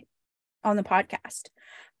 technically, on the podcast,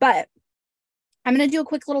 but I'm going to do a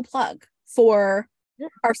quick little plug for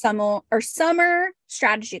our summer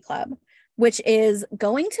strategy club, which is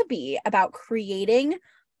going to be about creating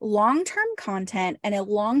long-term content and a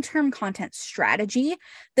long-term content strategy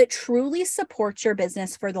that truly supports your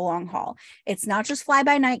business for the long haul. It's not just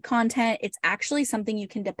fly-by-night content. It's actually something you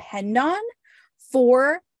can depend on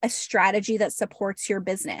for a strategy that supports your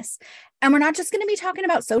business. And we're not just going to be talking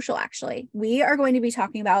about social, actually. We are going to be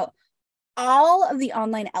talking about all of the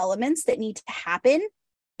online elements that need to happen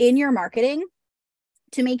in your marketing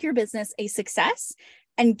to make your business a success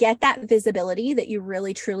and get that visibility that you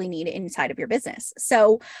really truly need inside of your business.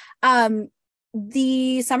 So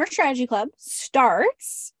the Summer Strategy Club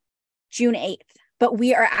starts June 8th, but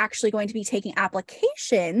we are actually going to be taking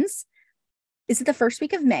applications. Is it the first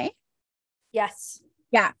week of May? Yes.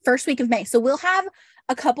 Yeah, first week of May. So we'll have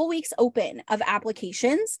a couple weeks open of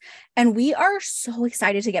applications, and we are so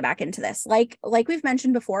excited to get back into this. Like we've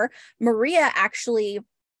mentioned before, Maria actually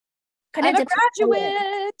I'm a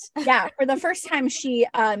graduate. Yeah, for the first time, she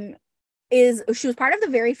was part of the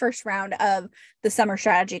very first round of the Summer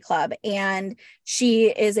Strategy Club, and she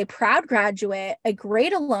is a proud graduate, a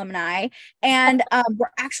great alumni, and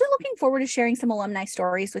we're actually looking forward to sharing some alumni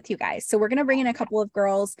stories with you guys. So we're going to bring in a couple of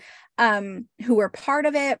girls who were part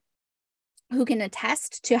of it, who can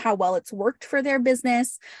attest to how well it's worked for their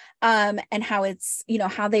business, and how it's,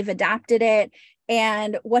 how they've adapted it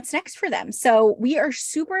and what's next for them. So we are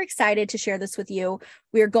super excited to share this with you.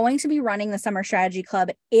 We are going to be running the Summer Strategy Club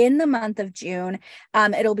in the month of June.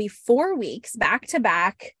 It'll be 4 weeks back to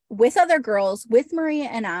back with other girls, with Maria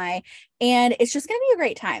and I, and it's just going to be a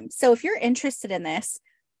great time. So if you're interested in this,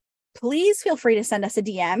 please feel free to send us a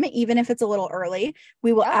DM, even if it's a little early.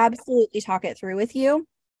 We will absolutely talk it through with you.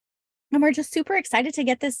 And we're just super excited to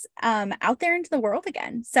get this out there into the world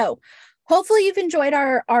again. So hopefully you've enjoyed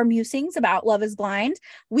our musings about Love is Blind.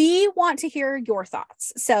 We want to hear your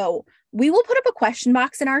thoughts. So we will put up a question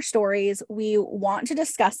box in our stories. We want to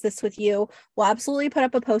discuss this with you. We'll absolutely put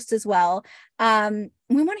up a post as well. We want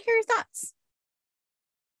to hear your thoughts.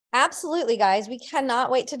 Absolutely, guys. We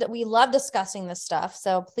cannot wait we love discussing this stuff.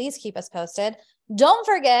 So please keep us posted. Don't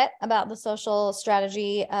forget about the Social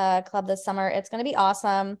Strategy Club this summer. It's going to be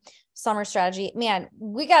awesome. Summer Strategy. Man,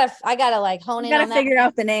 I gotta like hone in on that. Figure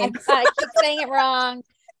out the name. I keep saying it wrong.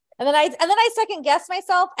 And then I second guess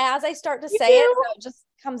myself as I start to say it. So it just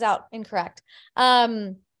comes out incorrect.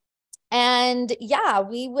 And yeah,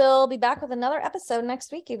 we will be back with another episode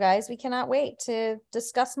next week, you guys. We cannot wait to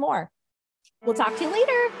discuss more. We'll talk to you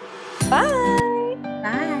later. Bye.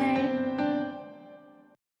 Bye.